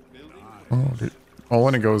 Building Oh, I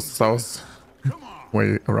want to go south Come on.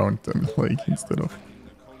 way around them, like instead of attacking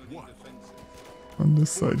the colony defenses. on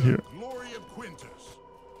this side here. Glory of Quintus.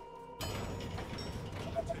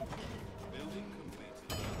 Attention. Building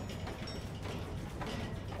completed.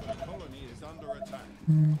 The colony is under attack.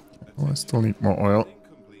 Oh, I still need more oil. Building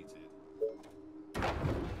completed.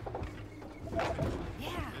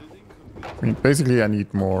 Yeah. Building I completed. mean, basically I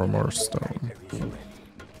need more stone.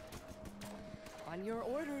 On your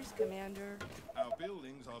orders, Commander. Our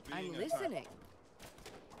buildings are being I'm attacked. listening.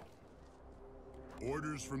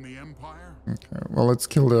 Orders from the Empire? Okay, well let's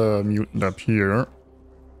kill the mutant up here.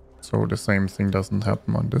 So the same thing doesn't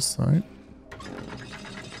happen on this side.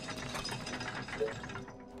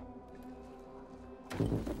 Our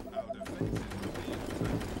defenses are being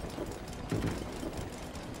attacked.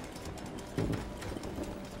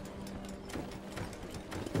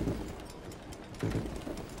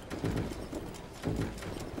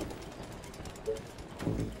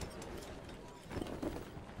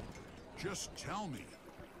 Just tell me.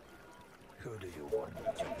 Who do you want me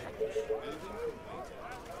to punish? Building completed.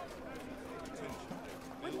 Attention.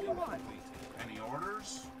 What do you Building want? completed. Any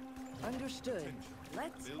orders? Understood.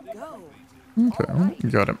 Let's Building go. completed. Okay,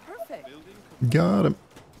 Alright. got him. Perfect. Building Got him.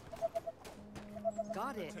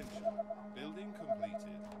 Got it. attention. Building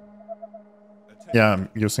completed. Attention. Yeah, I'm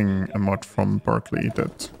using a mod from Berkeley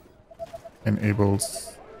that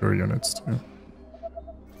enables your units to.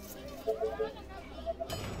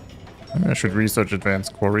 Maybe I should research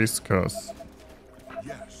advanced quarries, because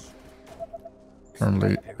Yes.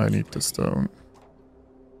 currently I need the stone.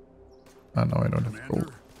 Ah, no, I don't have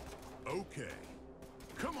gold. Commander. Okay.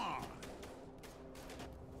 Come on.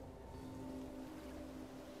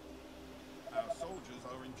 Our soldiers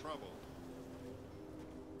are in trouble.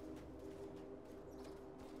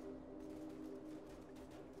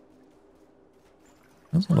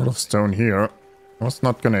 There's a lot of stone here. I was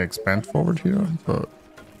not gonna expand forward here, but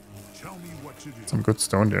Tell me what to do. some good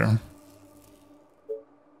stone there.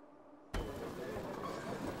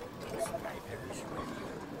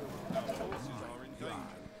 Our forces are in danger.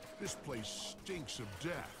 This place stinks of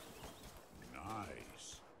death.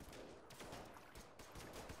 Nice.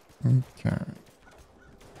 Okay.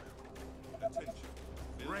 Attention.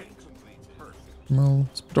 Building completed. Perfect. Well,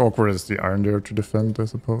 it's a bit awkward as the iron there to defend, I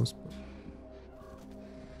suppose. But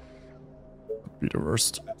would be the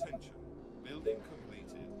worst. Attention. Building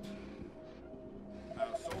completed.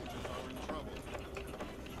 Our soldiers are in trouble.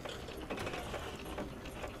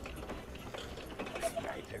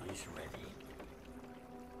 Sniper is ready.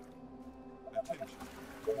 Attention.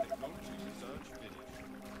 Technology research finished.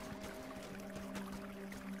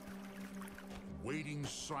 Waiting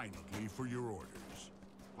silently for your orders.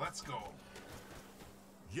 Let's go.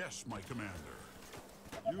 Yes, my commander.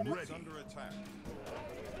 Units ready. Under attack.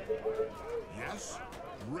 Yes,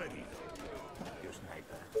 ready. Your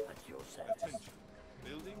sniper at your service. Attention.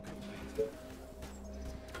 Building completed.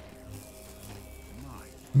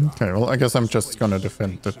 Okay, well, I guess I'm just gonna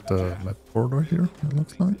defend at the map border here, it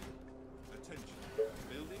looks like. Attention.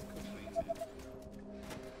 Building completed.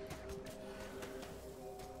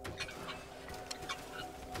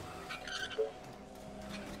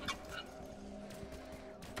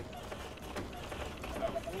 Our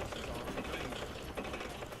forces are in danger.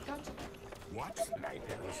 Gotcha. What?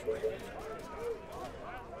 Sniper is ready.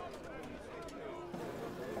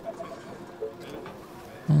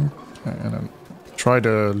 Okay, and then try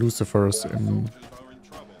the Lucifers in Soldiers are in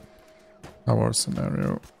trouble. our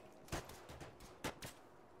scenario.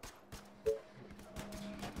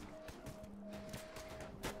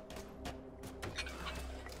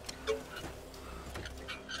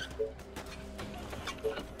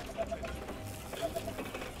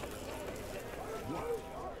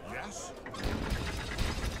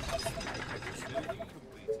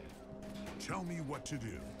 what to do.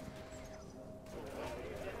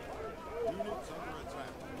 Units under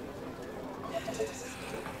attack.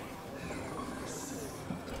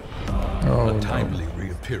 Oh, A no. timely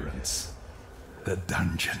reappearance. The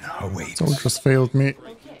dungeon awaits. Soldiers failed me.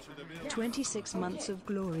 26 months of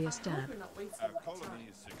glorious dab. You're not wasting Our my colony time.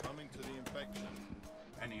 is succumbing to the infection.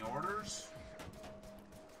 Any orders?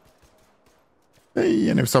 Hey,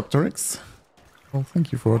 and Subterix. Well,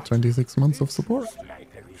 thank you for 26 months of support.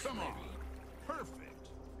 Come on. Perfect.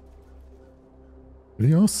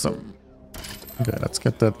 Really awesome. Okay, let's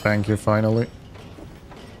get that bank here finally.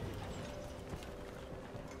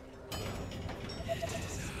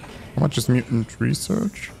 How much is mutant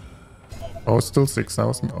research? Oh, still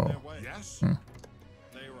 6,000. Oh. Yes? They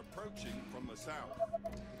are approaching from the south.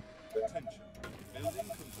 Attention. Building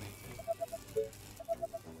completed.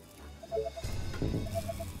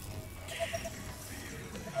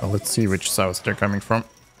 Well, let's see which south they're coming from.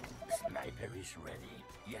 Sniper is ready.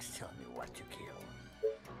 Just tell me what to kill.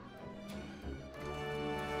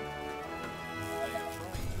 They are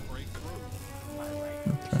trying to break through.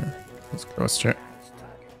 Okay, let's close check.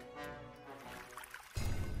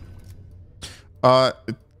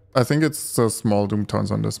 I think it's small doom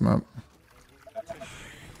towns on this map.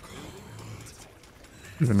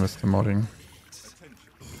 Even with the modding.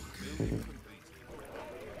 I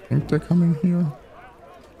think they're coming here.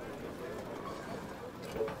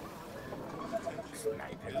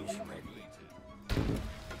 Sniper is ready.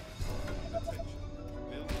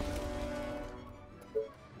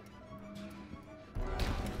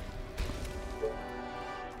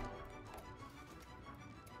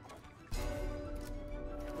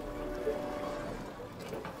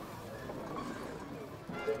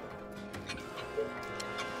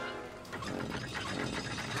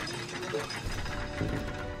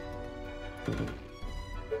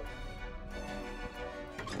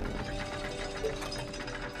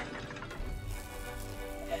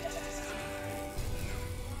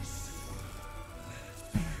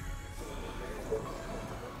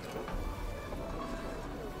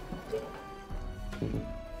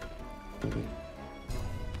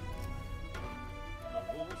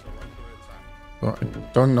 So I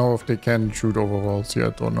don't know if they can shoot over walls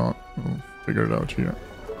yet or not. We'll figure it out here.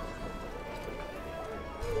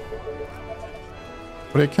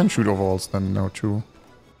 But they can shoot over walls then now too.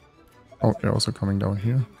 Oh, they're also coming down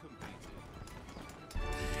here.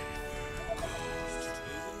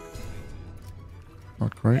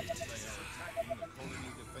 Not great.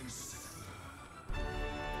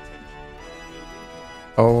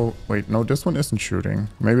 Oh, wait, no, this one isn't shooting.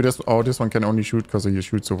 Maybe this... Oh, this one can only shoot because he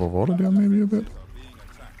shoots over water there, maybe a bit.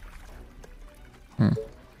 Oh,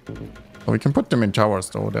 we can put them in towers,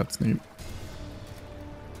 though. That's neat.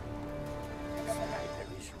 Sniper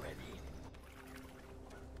is ready.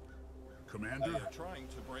 Commander, they are trying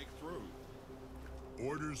to break through.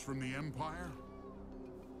 Orders from the Empire?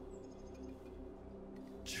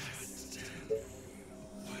 Sniper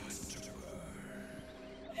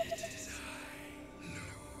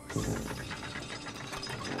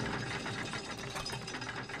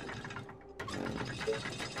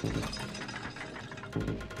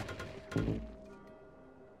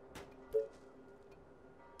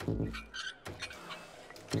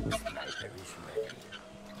is ready.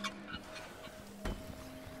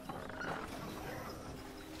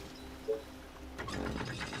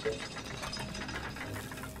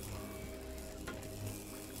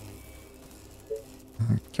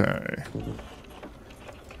 Okay.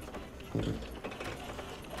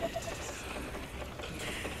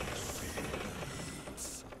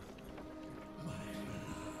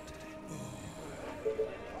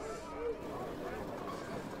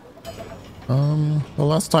 The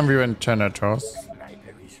last time we went Thanatos.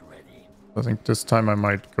 Sniper is ready. I think this time I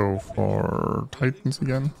might go for Titans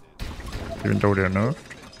again. Even though they're nerfed.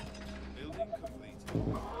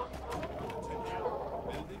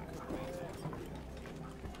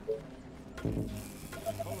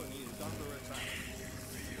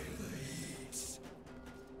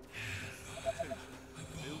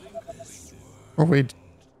 Oh wait.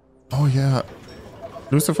 Oh yeah.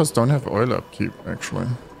 Lucifers don't have oil upkeep actually.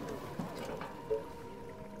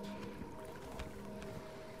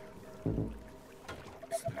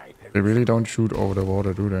 They really don't shoot over the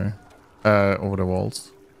water, do they? Over the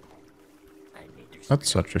walls. That's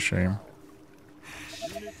such a shame.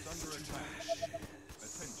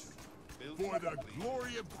 For the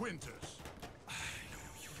glory of Quintus.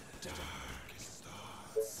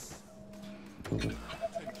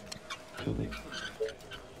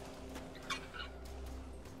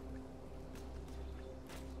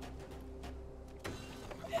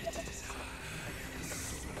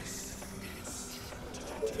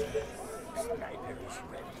 Sniper is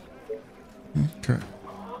ready. Okay.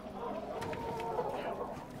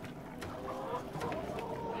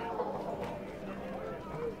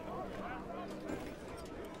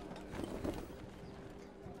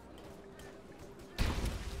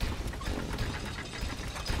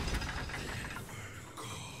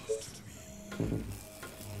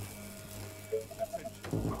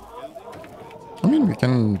 I mean, we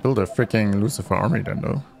can build a freaking Lucifer army then,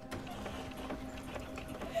 though.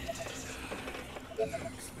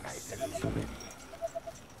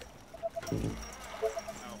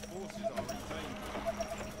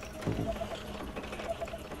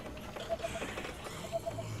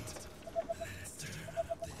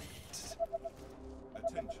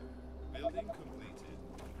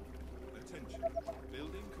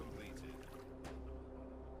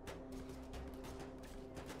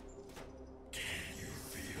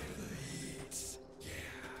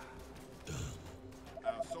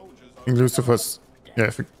 I think Lucifer's... Yeah,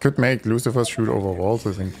 if we could make Lucifer's shoot over walls,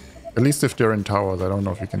 I think... At least if they're in towers, I don't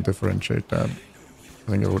know if you can differentiate that. I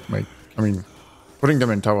think it would make... I mean, putting them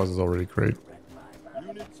in towers is already great.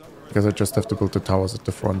 Because I just have to build the towers at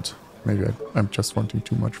the front. Maybe I'm just wanting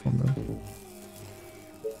too much from them.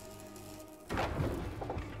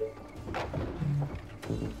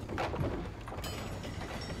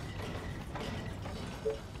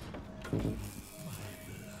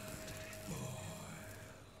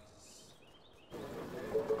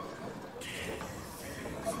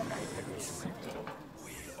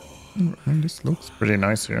 And this looks pretty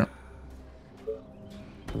nice here.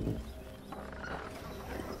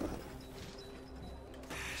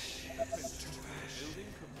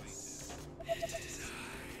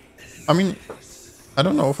 I mean, I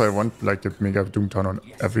don't know if I want like the Mega Doomtown on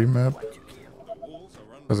every map.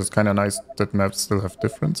 Because it's kind of nice that maps still have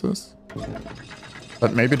differences.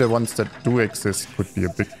 But maybe the ones that do exist could be a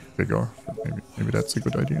bit bigger. Maybe that's a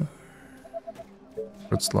good idea.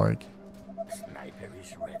 It's like...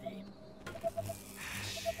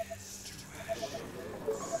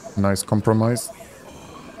 Nice compromise.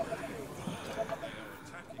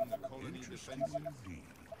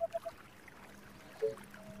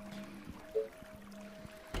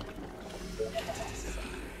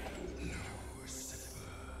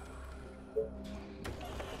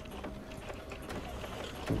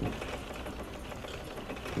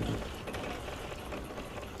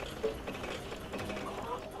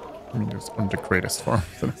 I mean, it's on the greatest form.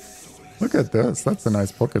 Look at this. That's a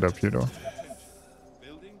nice pocket up here, though.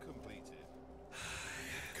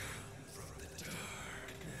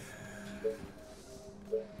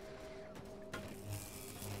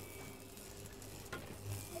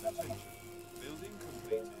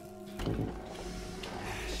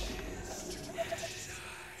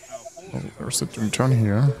 Oh, there's a Doomtown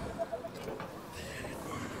here.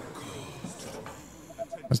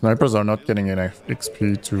 The snipers are not getting enough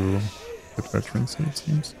XP to hit veterans, it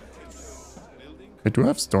seems. They do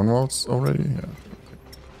have stone walls already? Yeah.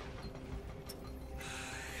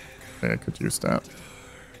 Okay, I could use that.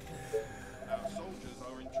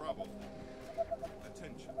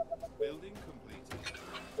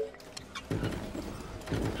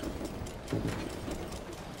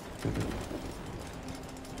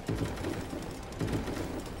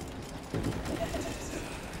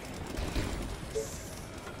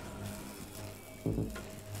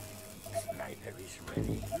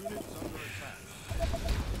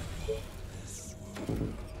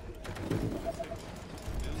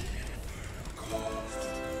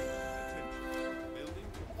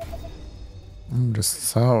 The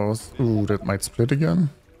south. Ooh, that might split again.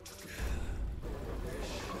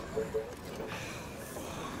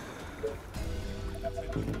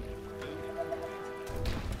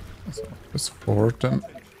 So this fort then.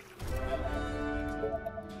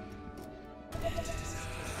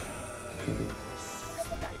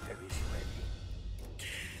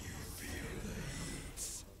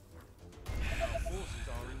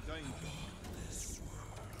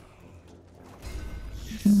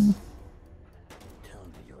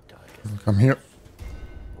 Come here.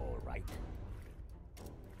 All right.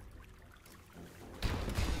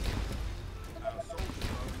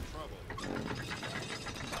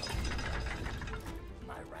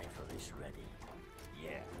 My rifle is ready.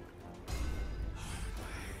 Yeah.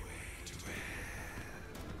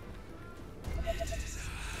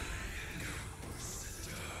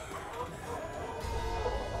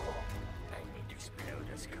 I need to spill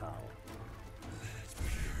this cow.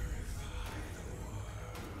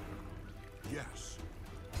 Yes.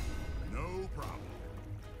 No problem.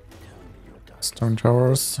 Stone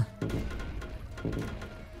towers.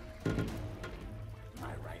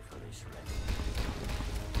 My rifle is ready.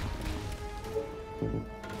 Okay,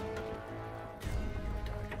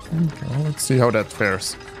 well, let's see how that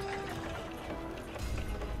fares.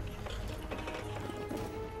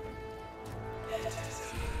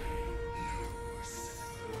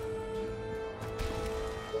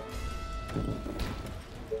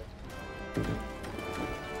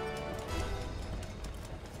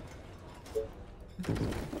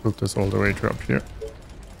 Build this all the way to up here.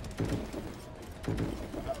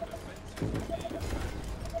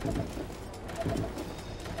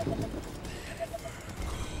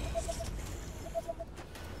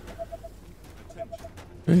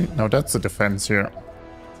 Okay, now that's the defense here.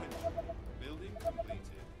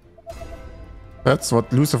 That's what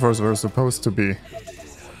Lucifers were supposed to be.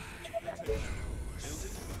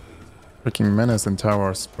 Freaking menace and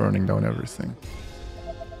towers burning down everything.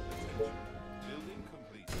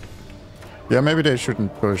 Yeah, maybe they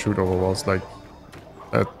shouldn't shoot over walls like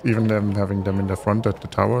that. Even them having them in the front at the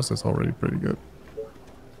towers is already pretty good.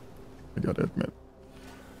 I gotta admit.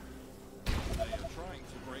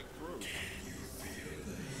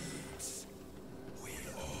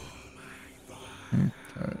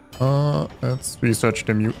 Okay. Let's research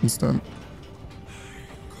the mutants then.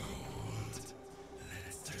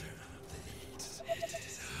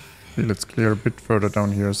 Okay, let's clear a bit further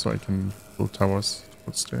down here so I can build towers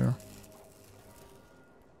towards there.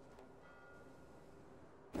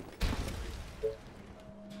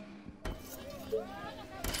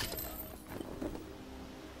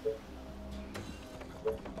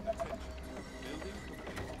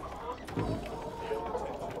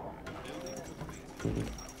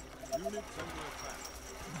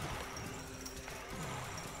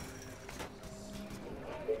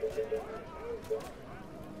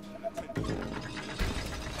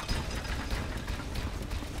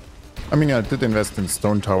 I mean, I did invest in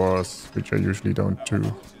stone towers, which I usually don't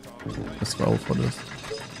do as well for this.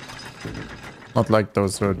 Not like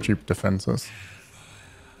those cheap defenses.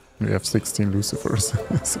 We have 16 Lucifers,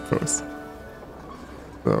 I suppose.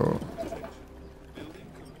 So...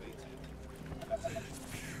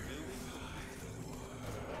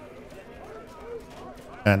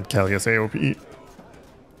 And Kallia's AOP.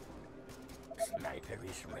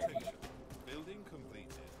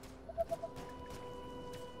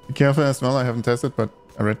 Be careful as well, I haven't tested, but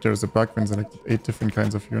I read there's a bug when selected 8 different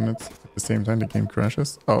kinds of units at the same time the game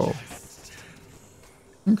crashes. Oh.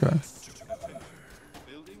 Okay.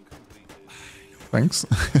 Thanks,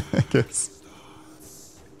 I guess.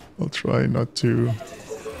 I'll try not to...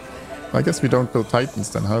 I guess we don't build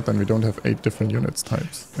Titans then, huh? Then we don't have 8 different units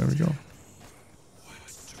types. There we go.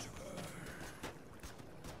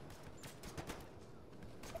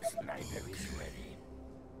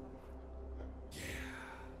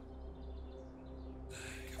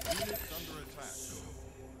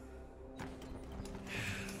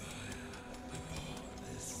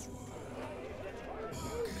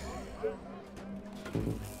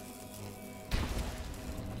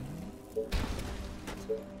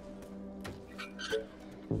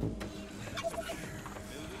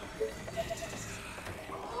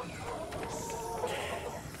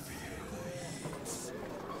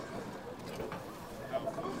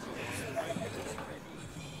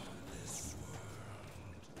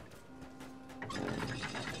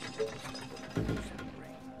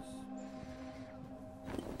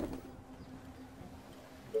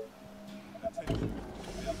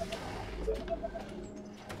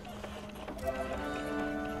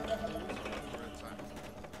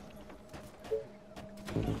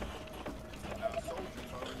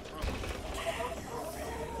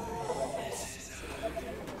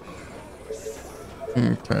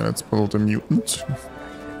 Okay, let's build a mutant.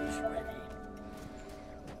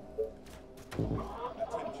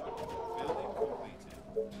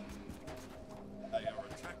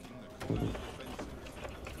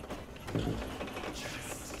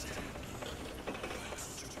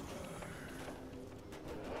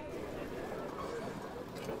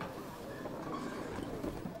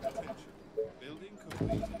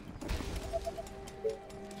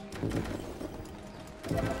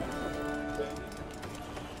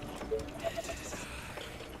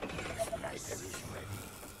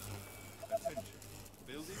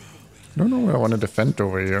 I don't know where I want to defend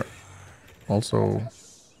over here. Also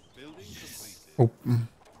open.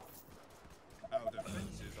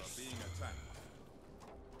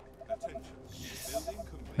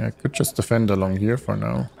 Yeah, I could just defend along here for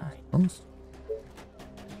now.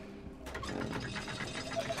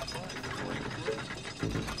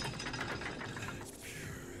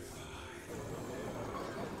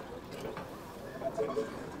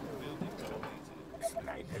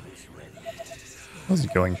 How's he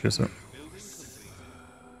going here, sir?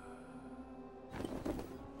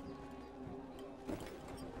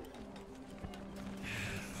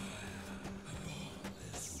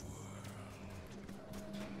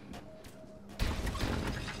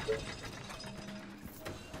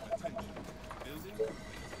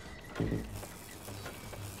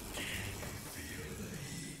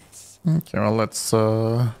 Okay, well, let's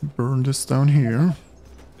burn this down here.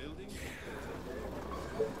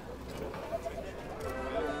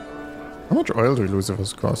 How much oil do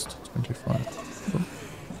Lucifers cost? 25. Oh.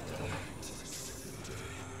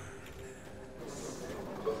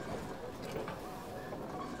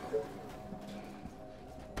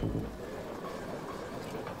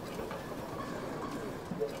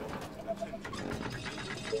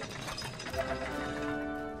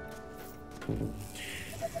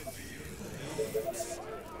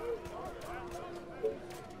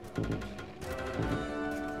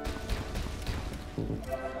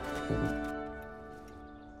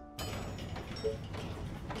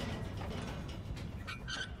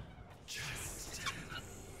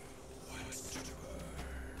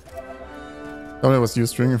 Oh, that was you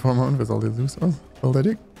stringing for a moment with all the Lucifers. Well, they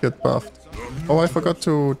did get buffed. Oh, I forgot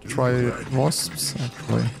to try Wasps,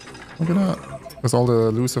 actually. Look at that. With all the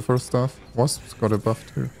Lucifer stuff, Wasps got a buff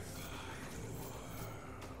too.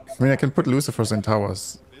 I mean, I can put Lucifers in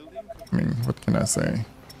towers. I mean, what can I say?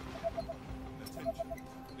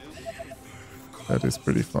 That is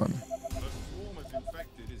pretty fun.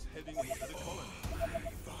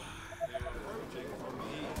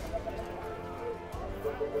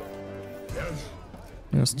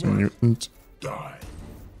 Just a mutant.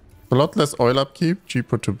 A lot less oil upkeep,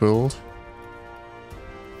 cheaper to build.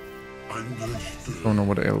 Don't know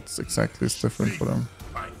what else exactly is different for them.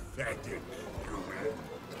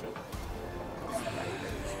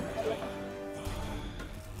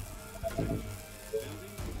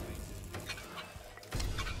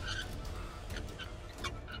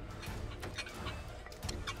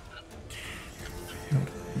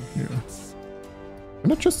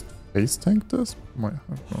 Can I just base tank this? I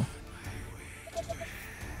don't know.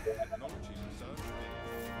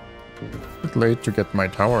 A bit late to get my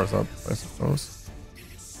towers up, I suppose.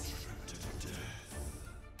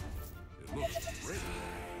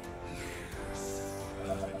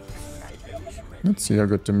 Let's see how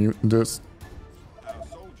good the mutant is.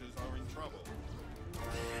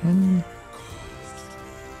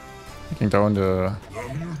 Taking down the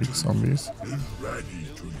big zombies.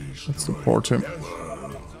 Let's support him.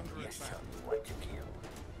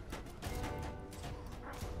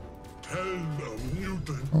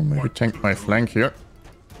 I'll maybe tank my flank here.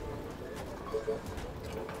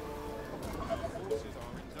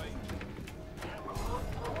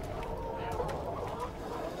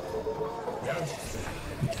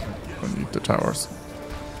 Don't need the towers.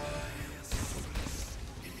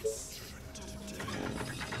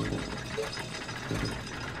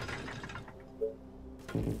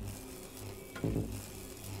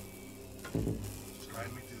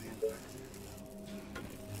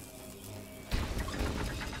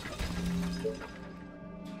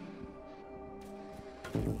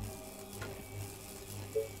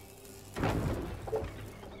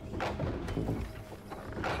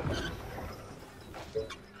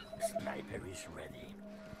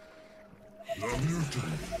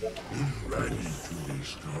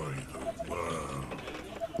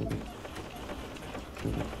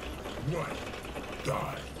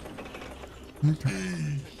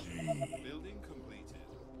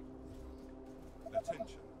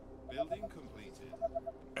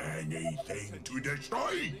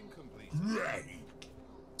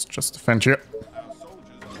 It's just defend here.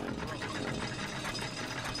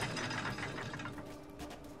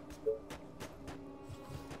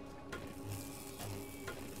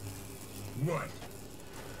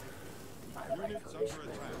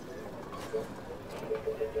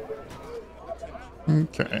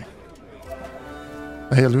 Okay.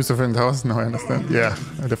 I hear Lucifer in the house. No, I understand. Yeah,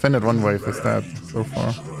 I defended one wave with that so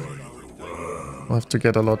far. I'll have to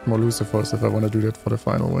get a lot more Lucifers if I want to do that for the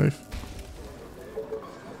final wave.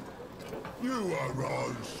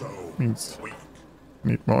 Means I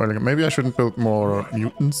need more oil. Maybe I shouldn't build more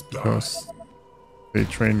mutants because they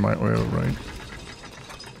drain my oil, right?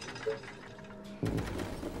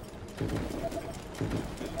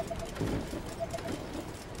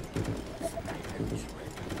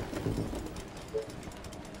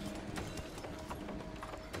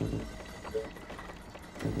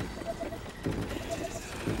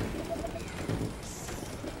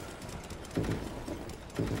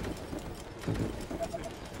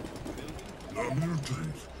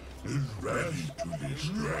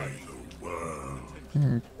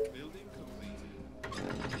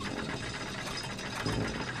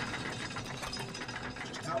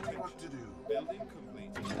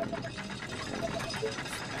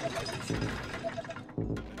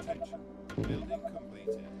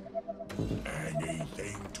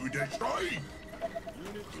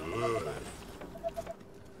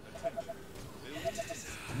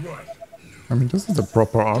 I mean, this is a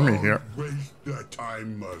proper army here. Waste the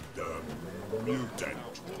time of the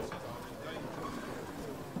mutant.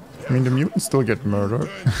 I mean, the mutants still get murdered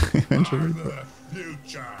eventually. But...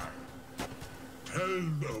 Future. Tell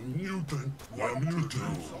the mutant what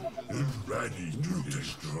mutant is ready to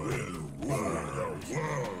destroy the world.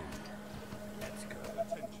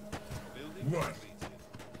 What?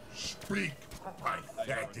 Speak,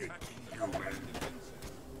 pathetic human.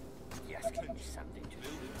 You asking me something to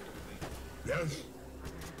do? Yes?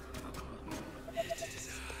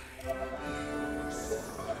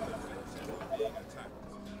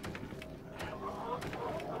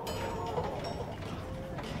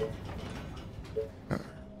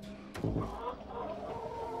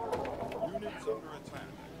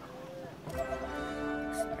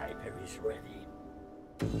 Sniper is ready.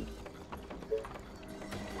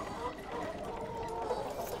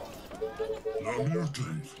 The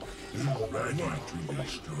mutant is ready to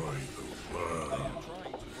destroy the world.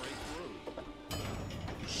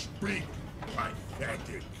 Speak,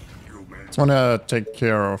 pathetic human. Just wanna take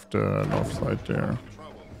care of the north side there.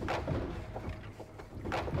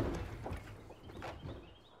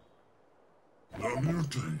 The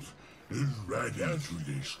mutant is ready to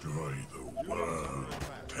destroy the world.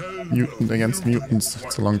 Tell Mutant against mutants.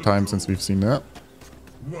 It's a long time since we've seen that.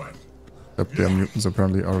 what? Except their mutants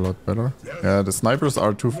apparently are a lot better. Yeah, the snipers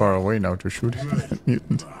are too far away now to shoot a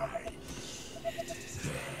mutant.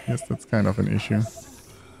 Yes, that's kind of an issue.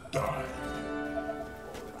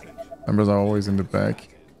 Snipers are always in the back.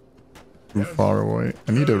 Too far away.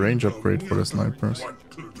 I need a range upgrade for the snipers.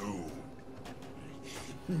 What to do?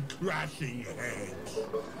 Crashing heads.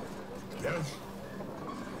 Yes?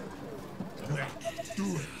 Let's do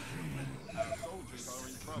it.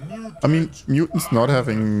 I mean, mutants not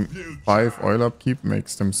having 5 oil upkeep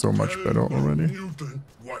makes them so much better already. Mutant,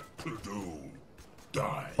 what to do?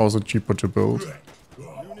 Die. Also cheaper to build.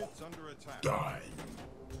 Die.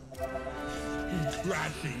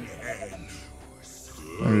 Crashing heads.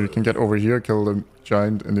 I mean, you can get over here, kill the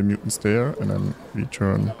giant and the mutants there, and then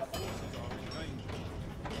return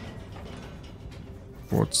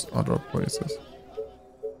towards other places.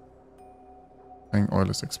 Hang oil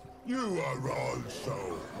is expensive. You are all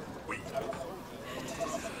so weak.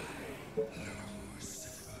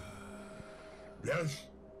 Yes?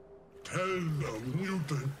 Tell the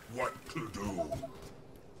mutant what to do.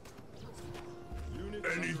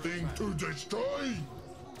 Anything to destroy?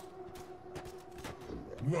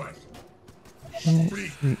 What?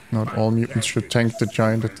 Speak. Not all mutants should tank the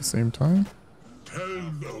giant at the same time. Tell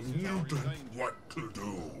the mutant what to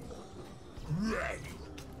do. Ready.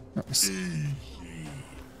 Nice. Easy.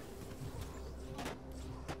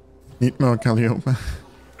 Need more Calliope.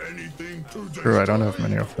 Anything to destroy? Sure, I don't have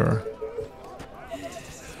many of her.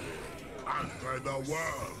 Conquer the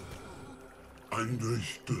world.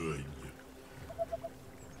 Understood.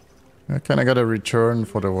 I kinda got a return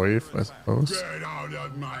for the wave, I suppose. Get out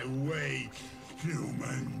of my way,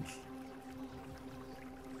 humans.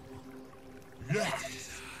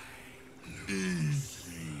 Yes.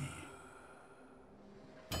 Easy.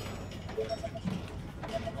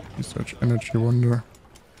 Research energy wonder.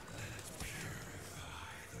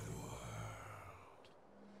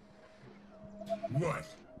 What?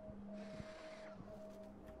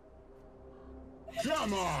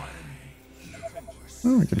 Come on.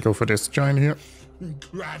 Oh, we can go for this giant here.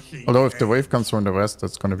 Crashing. Although if the wave comes from the west,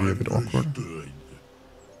 that's gonna be a bit awkward. Understood.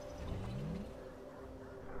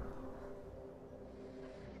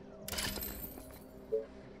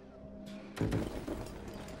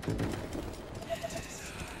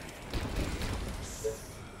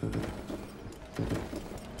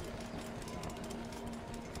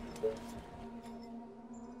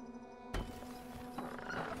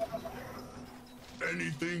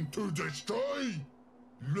 Anything to destroy?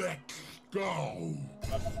 Let's go.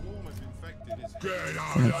 Get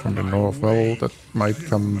out Coming of from the my north, well, way. that might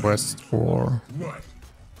come west for... What?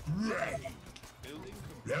 Ready.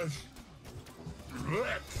 Yes.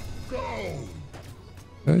 Let's go.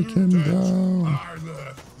 Take him down. Are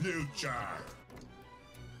the future.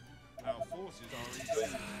 Our forces are in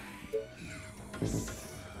danger.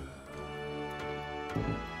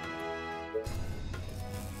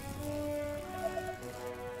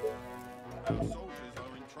 Our soldiers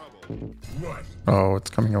are in trouble. What? Oh, it's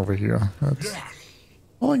coming over here. That's...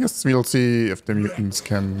 Well, I guess we'll see if the mutants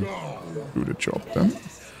can do the job then.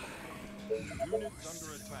 Units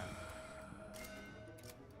under attack.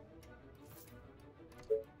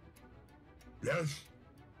 Yes.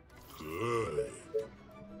 Good.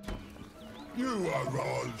 You are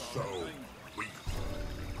all so weak.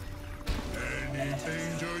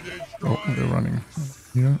 Anything to destroy? Oh, they're running.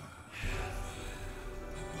 Yeah.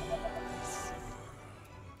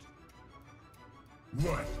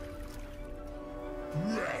 What?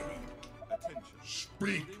 Ready. Attention.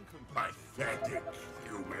 Speak, pathetic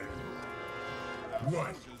human.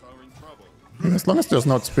 What? Soldiers are in trouble. And as long as there's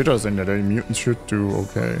not spitters in there, the mutants should do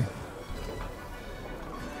okay.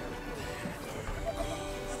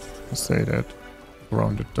 I say that.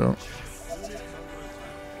 Around it though.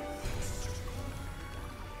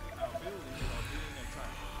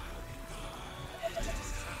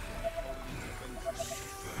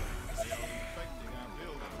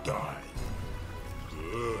 Die.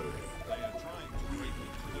 Good.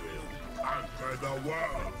 Conquer the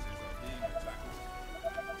world.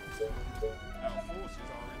 Our forces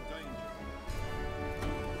are in danger.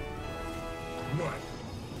 What?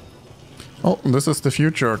 Oh, this is the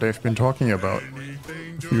future they've been talking about.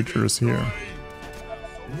 Anything The to future is here. destroy?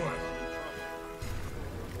 What?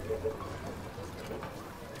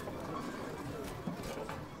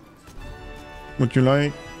 Would you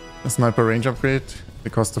like a sniper range upgrade? The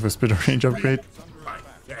cost of a spitter range upgrade?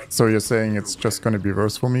 So you're saying it's just gonna be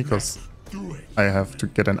worse for me because Do it. I have to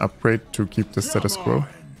get an upgrade to keep the status quo?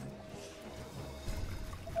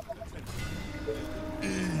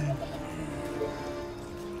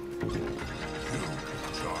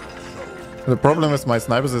 The problem with my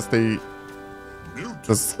snipers is there's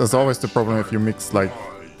always the problem if you mix like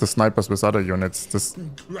the snipers with other units.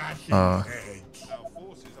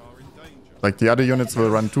 Like the other units will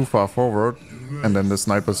run too far forward and then the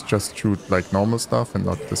snipers just shoot like normal stuff and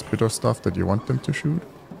not the spitter stuff that you want them to shoot.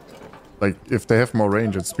 Like if they have more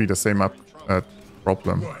range, it's be the same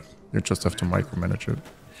problem. You just have to micromanage it.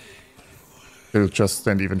 It'll just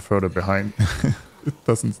stand even further behind. It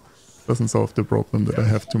doesn't solve the problem that I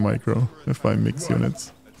have to micro if I mix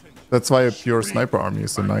units. That's why a pure sniper army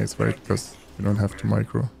is so nice, right? Because you don't have to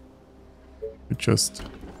micro. You just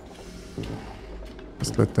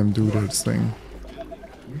let them do their thing.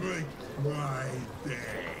 Make my day.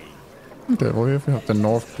 Okay, well we have the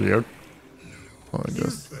north cleared. Well, I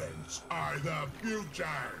guess Mutants are the future.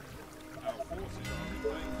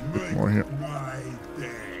 bit more here. My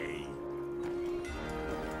day.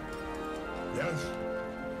 Yes.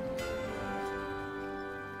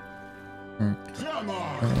 Come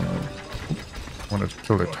on. Wanted to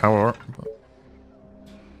kill the tower, but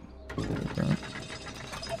okay.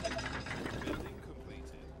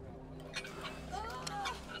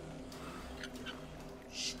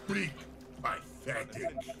 Speak,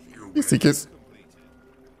 pathetic human. Easy kiss.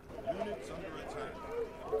 Units under attack.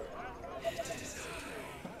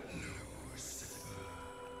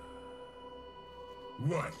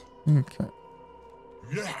 What? Okay.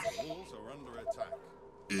 Yes. Walls are under attack.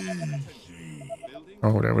 Easy.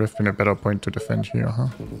 Oh, there would have been a better point to defend here, huh?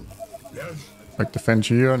 Yes. Like defend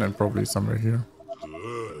here and then probably somewhere here.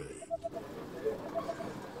 Good.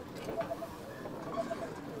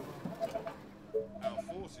 Our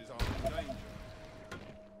forces are in danger.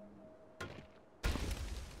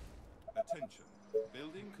 Attention.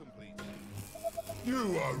 Building completed.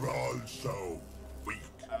 You are all so weak.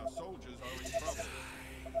 Our soldiers are in trouble.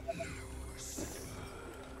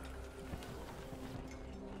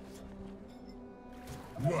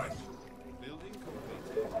 What? Building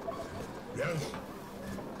completed. Yes.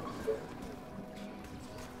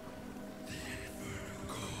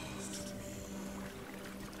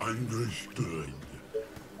 Understood.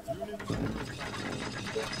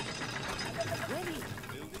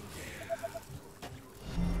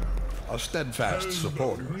 A steadfast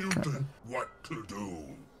supporter. Mutant, what to do?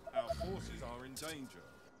 Our forces are in danger.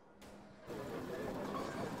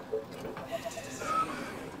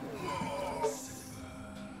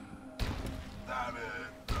 Damn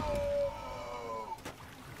it.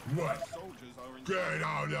 What? Soldiers are in Get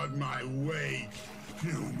out of my way,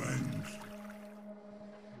 humans.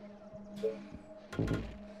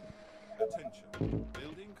 attention.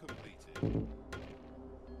 Building completed.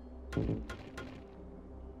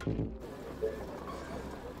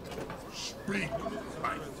 Speak,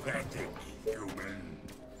 pathetic human.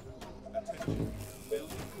 Attention.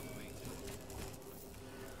 Building completed.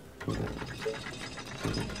 Our forces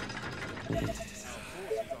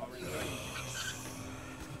are in danger.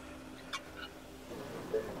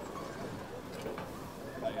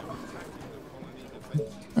 They are attacking the colony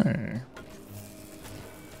defenses. Hey.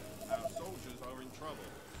 Our soldiers are in trouble.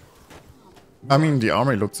 I mean, the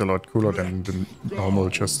army looks a lot cooler than the normal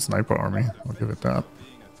just sniper army. I'll give it that.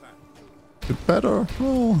 Being attacked. Bit better?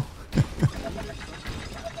 Oh,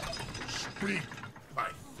 Speak,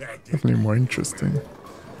 pathetic. definitely more interesting. They are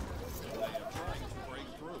trying to break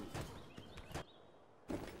through.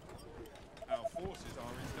 Our forces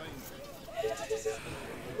are in danger.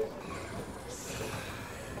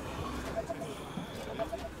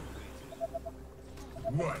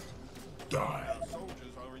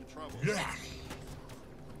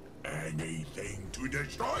 Anything to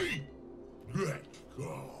destroy? Let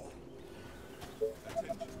go.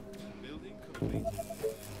 Attention. Building completed.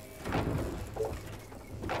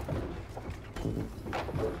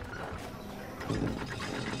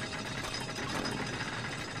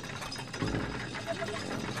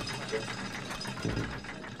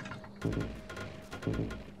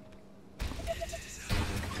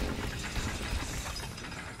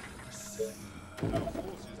 Our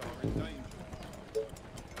forces are in danger.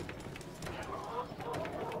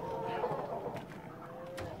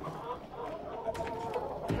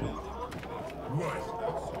 What?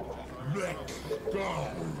 Let's go.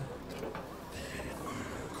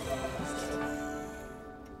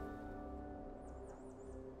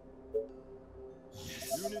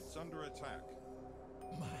 Units under attack.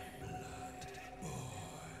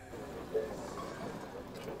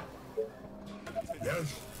 Yes.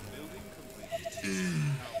 Building completed.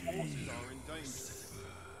 Our forces are in danger.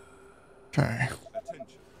 Okay.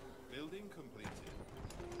 Attention. Building completed.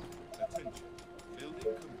 Attention.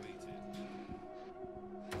 Building completed.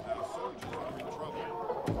 Our soldiers are in trouble.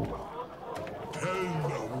 Tell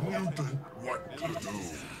the mutant what to do.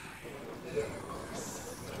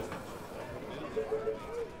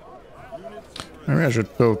 Maybe I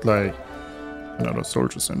should build like another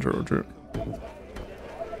soldier center or two.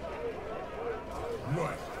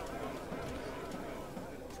 What?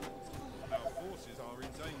 Our forces are in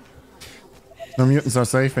danger. The mutants are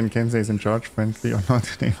safe and Kensei is in charge, friendly or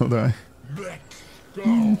not, they will die. Let's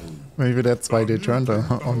go. Maybe that's why they turned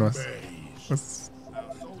on us.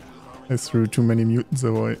 I threw too many mutants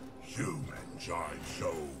away. Humans are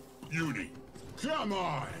so beauty. Come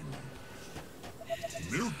on.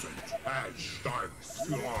 Mutant has sharp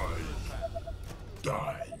claws.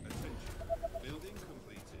 Die. Building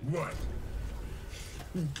completed. What?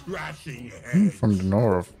 Crashing heads. From the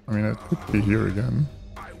north. I mean, it could be here again.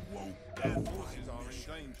 I won't. Our forces are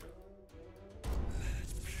in danger.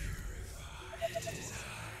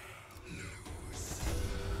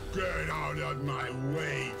 Get out of my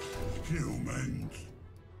way, humans.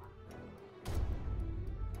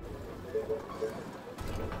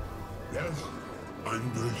 Yes,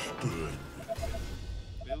 understood.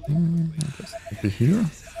 Building complete. Could be here.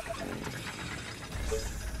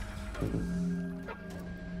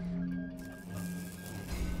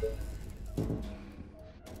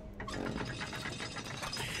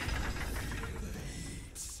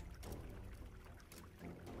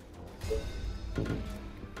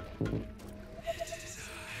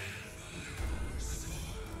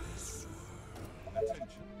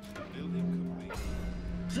 Attention. Building complete.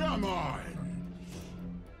 Come on.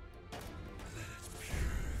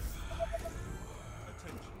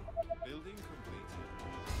 Attention. Building completed.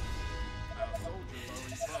 Our soldiers are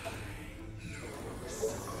in trouble.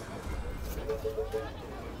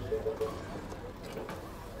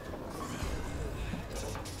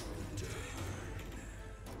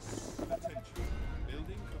 Attention.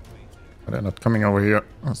 Building completed. But they're not coming over here.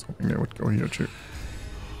 I was hoping they would go here too.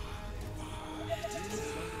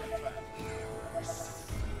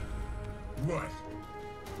 What?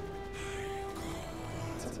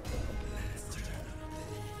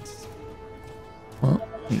 Well,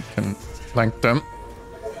 you can flank them.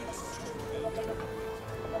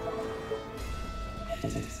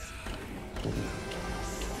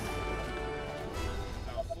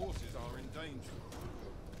 Our forces are in danger.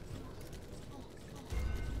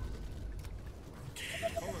 The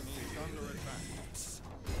colony is under attack.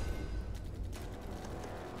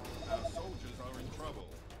 Our soldiers are in trouble.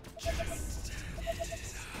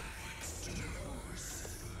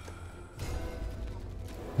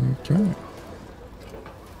 Okay. Units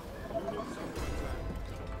under attack.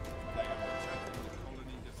 They are attacking the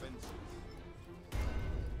colony defenses.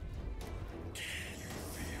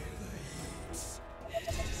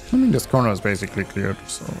 I mean, this corner is basically cleared,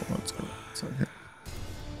 so let's go inside here.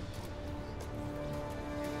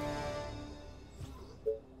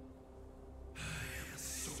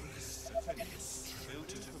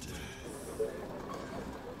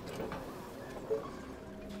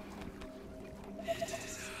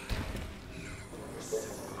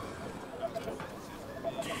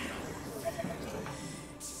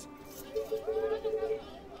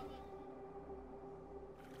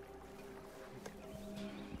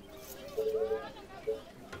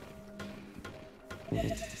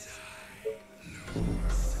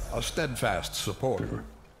 A steadfast supporter.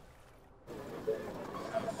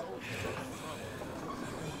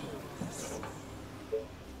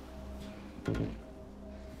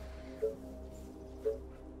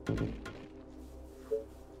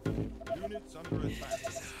 Units under attack.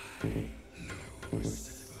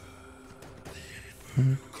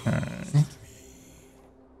 Okay.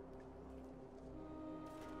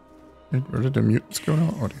 Wait, where did the mutants go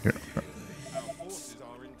now? Oh, they're here. Okay. Our forces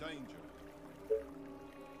are in danger.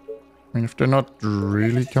 I mean, if they're not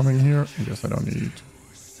really coming here, I guess I don't need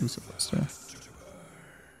Lucifer's there.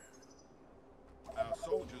 Our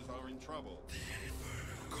soldiers are in trouble.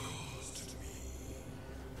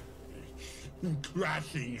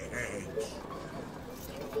 Crashing heads.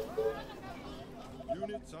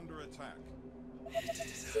 Units under attack.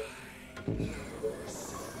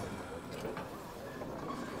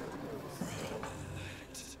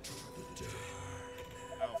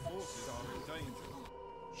 Our forces are in danger.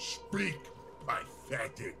 Speak,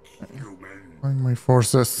 pathetic human. Find my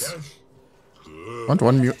forces. Yes? I want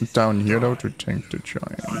one mutant down here though to tank the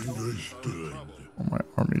giant. Understood. Oh, my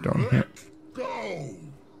army down here. Go!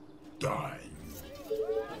 Die.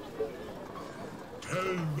 Tell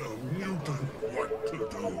the mutant what to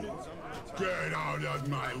do. Get out of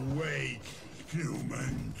my way,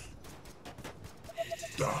 humans.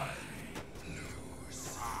 Die.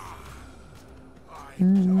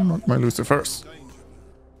 Not my Lucifers.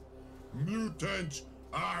 Mutants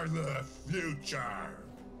are the future.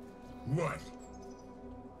 What?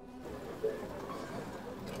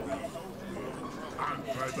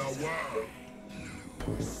 Conquer the world.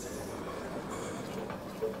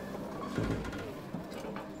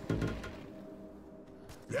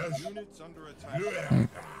 Yes. Units under attack. Okay,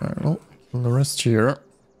 well, the rest here.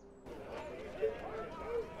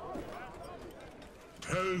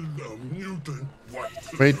 Tell the mutant what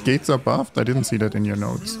to Wait, do. gates are buffed? I didn't see that in your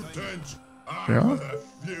notes. Mutants are Yeah? the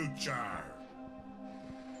future.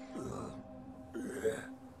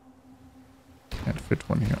 Can't fit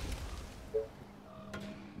one here.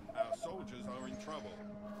 Our soldiers are in trouble.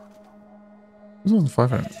 This one's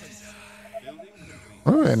 500. Building complete.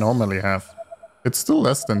 What do they normally have? It's still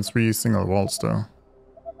less than 3 single walls though.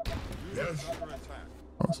 Yes. Under attack.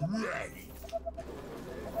 Ready.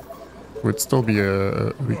 Would still be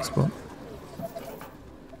a weak spot.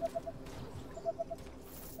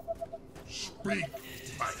 Speak,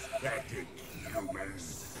 pathetic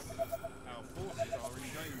humans. Our forces are in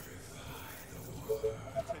danger.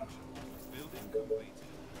 Attention. Building completed.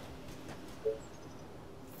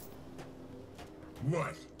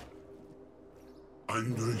 What?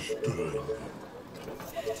 Understood.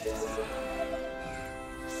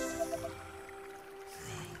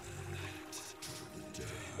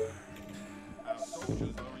 Our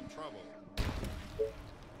soldiers are in trouble.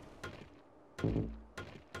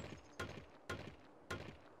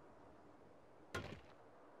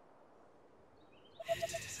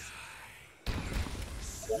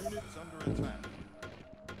 Units under attack.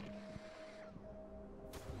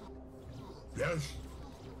 Yes.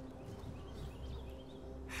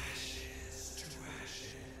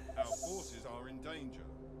 Our forces are in danger.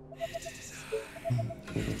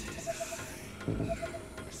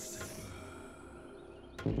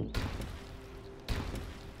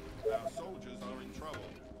 Our soldiers are in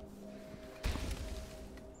trouble.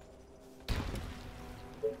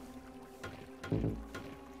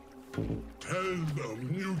 Tell the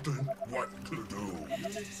mutant what to do.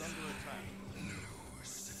 Units under attack.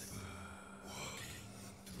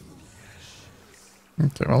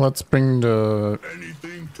 Okay, well let's bring the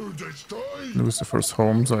Anything to destroy? Lucifers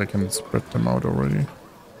home so I can spread them out already.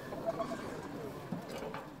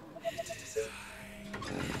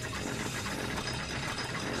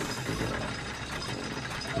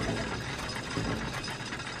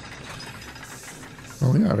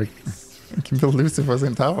 Oh yeah, we can build Lucifers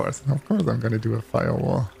in towers. Of course I'm gonna do a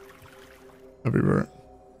firewall everywhere.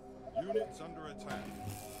 Units under attack.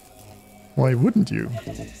 Why wouldn't you?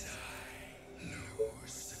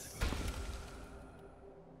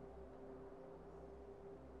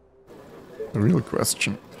 The real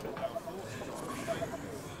question.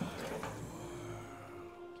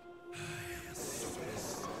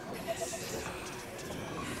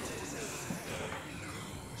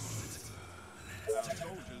 Our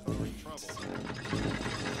soldiers are in trouble.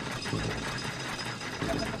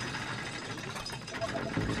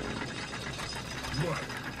 What?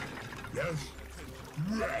 Yes.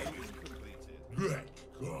 Ready. Completed. Let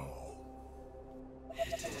go.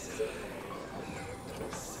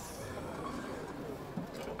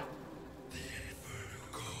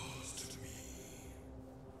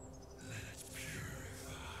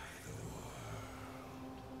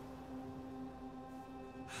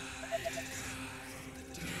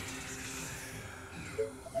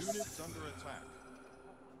 Units under attack.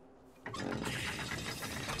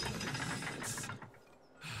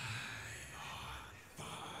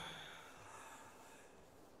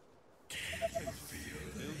 Attention.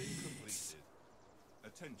 Building completed.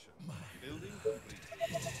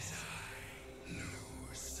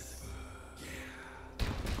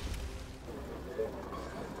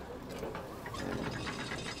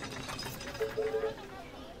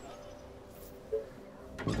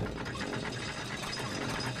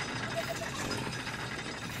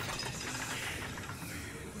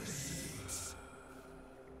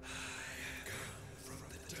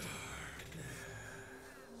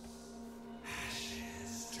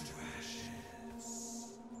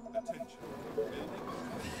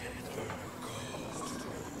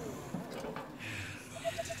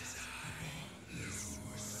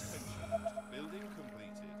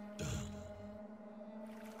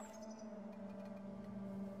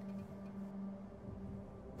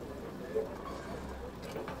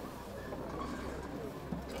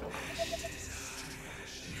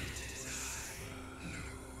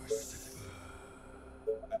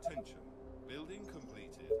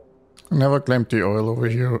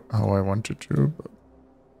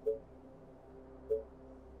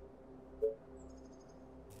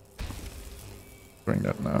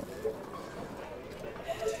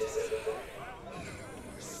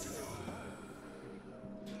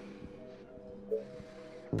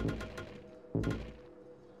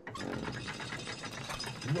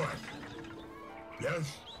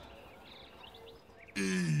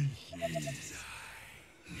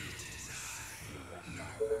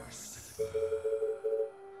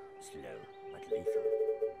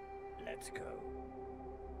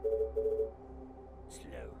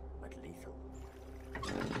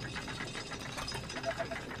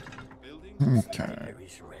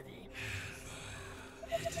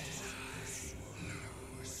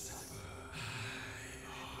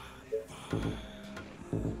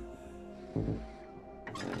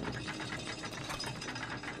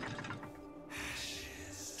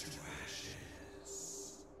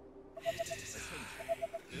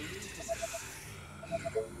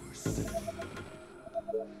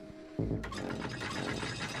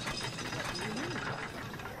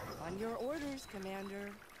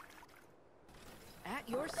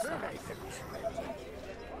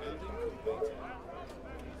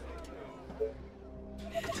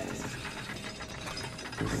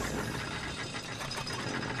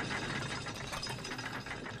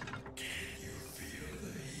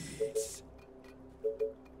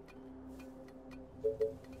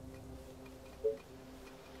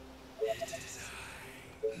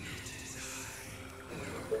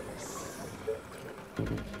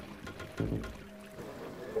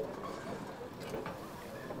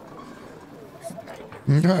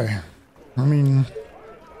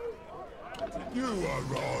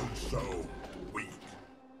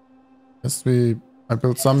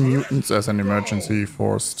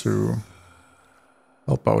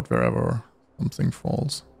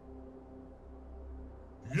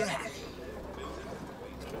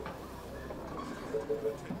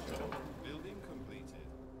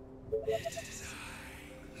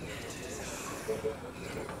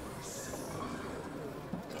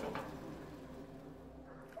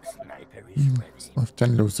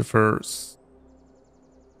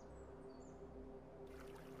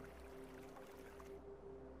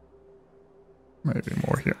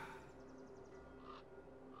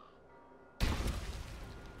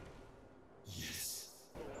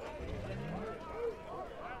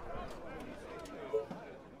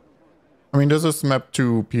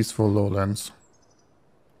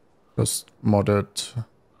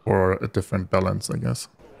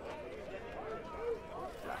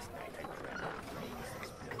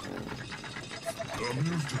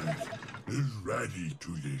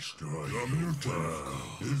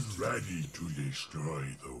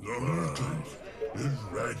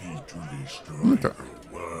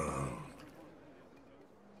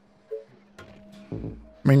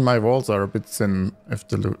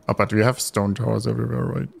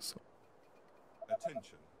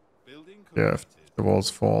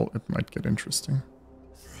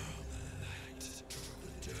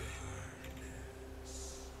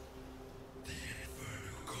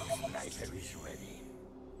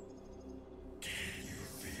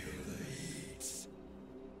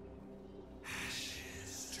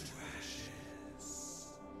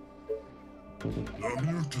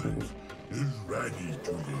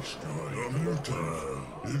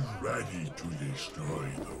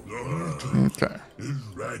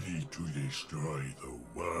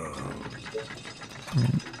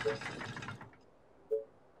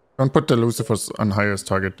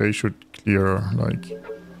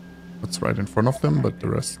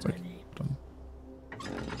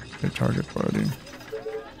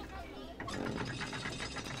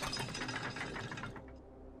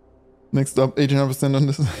 Next up, 89% on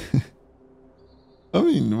this. I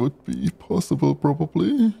mean, would be possible,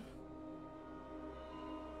 probably.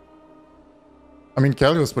 I mean,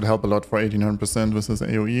 Kalios would help a lot for 89% with his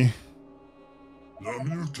AoE. The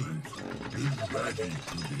mutant is ready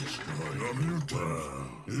to destroy. The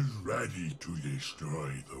mutant is ready to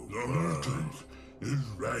destroy the world. The mutant is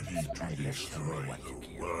ready to destroy the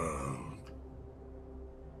world.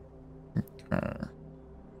 Okay.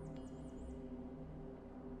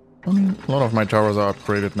 I mean, a lot of my towers are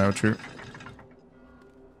upgraded now too.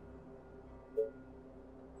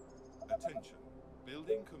 Attention.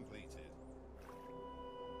 Building completed.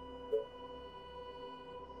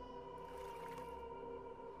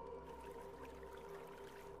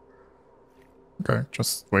 Okay,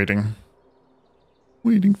 just waiting.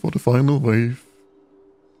 Waiting for the final wave.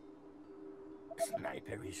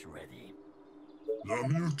 Sniper is ready. The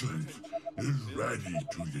mutant is ready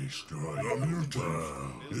to destroy. The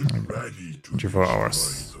mutant is ready to 24 destroy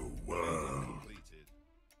hours. the world.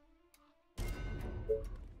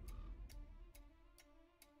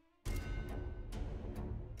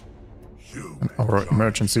 And our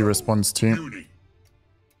emergency response team. Beauty.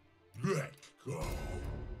 Let go.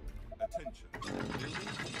 Attention. Building.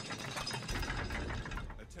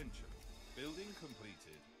 Attention. Building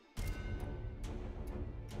completed.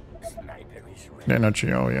 Sniper is ready. The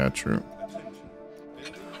energy, oh yeah, true. Attention. Building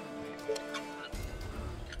completed.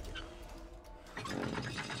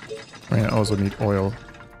 I mean, I also need oil.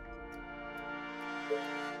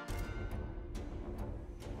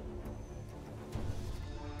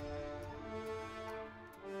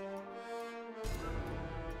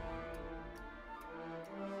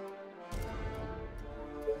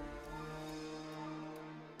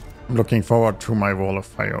 I'm looking forward to my wall of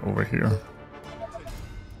fire over here.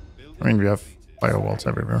 I mean, we have firewalls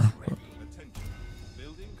everywhere. But Attention.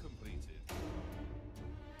 Building completed.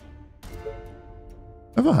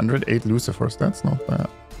 I have 108 Lucifers, that's not bad.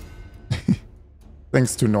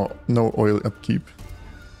 Thanks to no oil upkeep.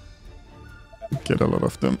 Get a lot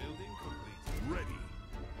of them. Building completed. Ready.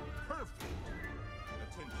 Perfect.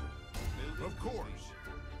 Attention. Building Of course.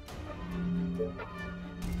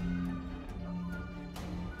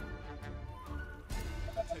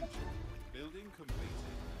 Attention. Building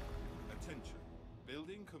completed. Attention.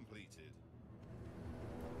 Building completed.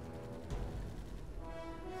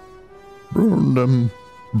 Burn them.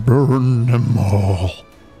 Burn them all.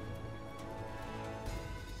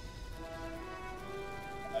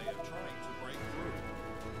 They are trying to break through.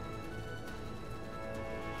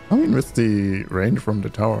 I mean, with the range from the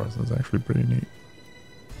towers, that's actually pretty neat.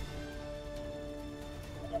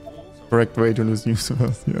 The walls are Correct way to lose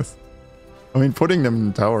Lucifers, yes. I mean, putting them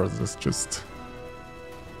in towers is just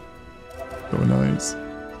so nice. they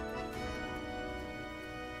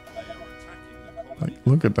are attacking the colony. Like,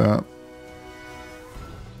 look at that.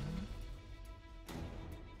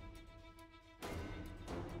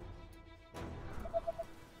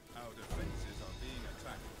 Our defenses are being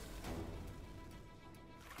attacked.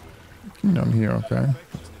 Kingdom here, okay.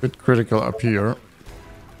 It's a bit critical up here.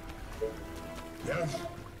 Yes.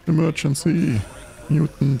 Emergency.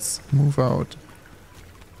 Mutants, move out.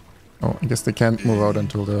 Oh, I guess they can't move out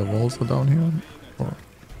until the walls are down here. Or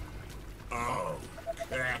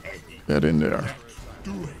get in there.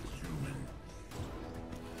 Do it,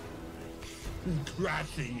 human.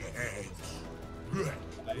 Crashing heads. Let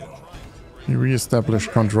go. We re-establish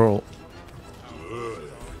control.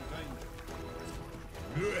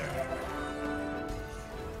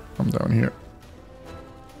 Come down here.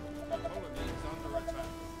 The colony is under attack.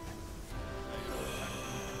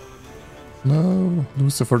 No,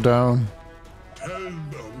 Lucifer down. Tell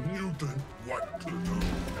the mutant what to do.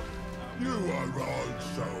 You are all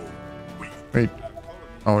so weak. Wait.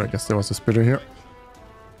 Oh, I guess there was a spitter here.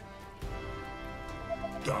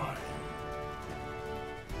 Die.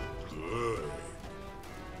 Good.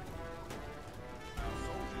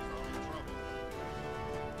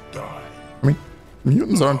 Die. I mean,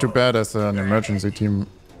 mutants aren't too bad as an emergency team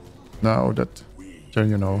now that they're,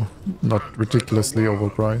 you know, not ridiculously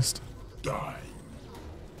overpriced. Die.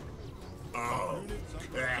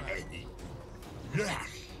 Okay. Yes.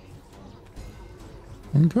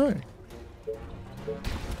 Okay.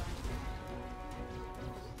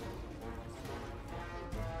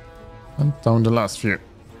 And down the last few.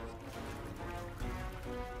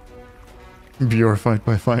 Purified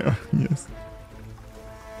by fire, yes.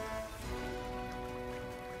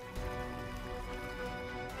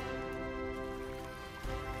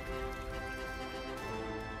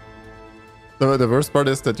 The worst part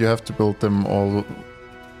is that you have to build them all,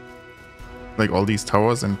 like all these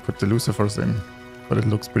towers, and put the Lucifers in. But it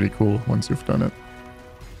looks pretty cool once you've done it.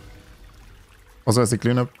 Also as a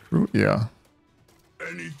cleanup crew? Yeah.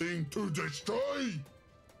 Anything to destroy?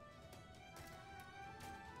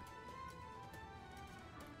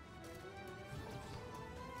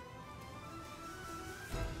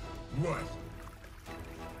 What?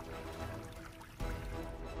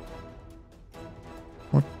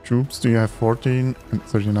 What troops do you have? 14 and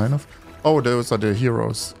 39 of? Oh, those are the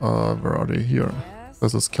heroes. Where are they? Here. Yes.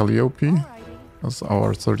 This is Calliope. Alrighty. That's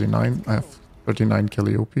our 39. I have 39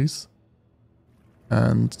 Calliopes.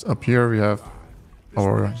 And up here we have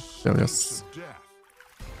our yes, Death.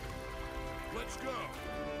 Let's go.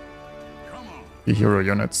 Come on. the hero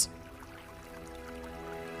units.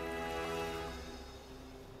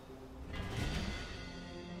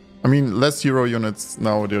 I mean, less hero units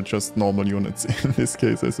now, they're just normal units in this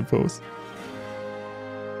case, I suppose.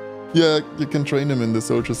 Yeah, you can train them in the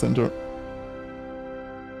soldier center.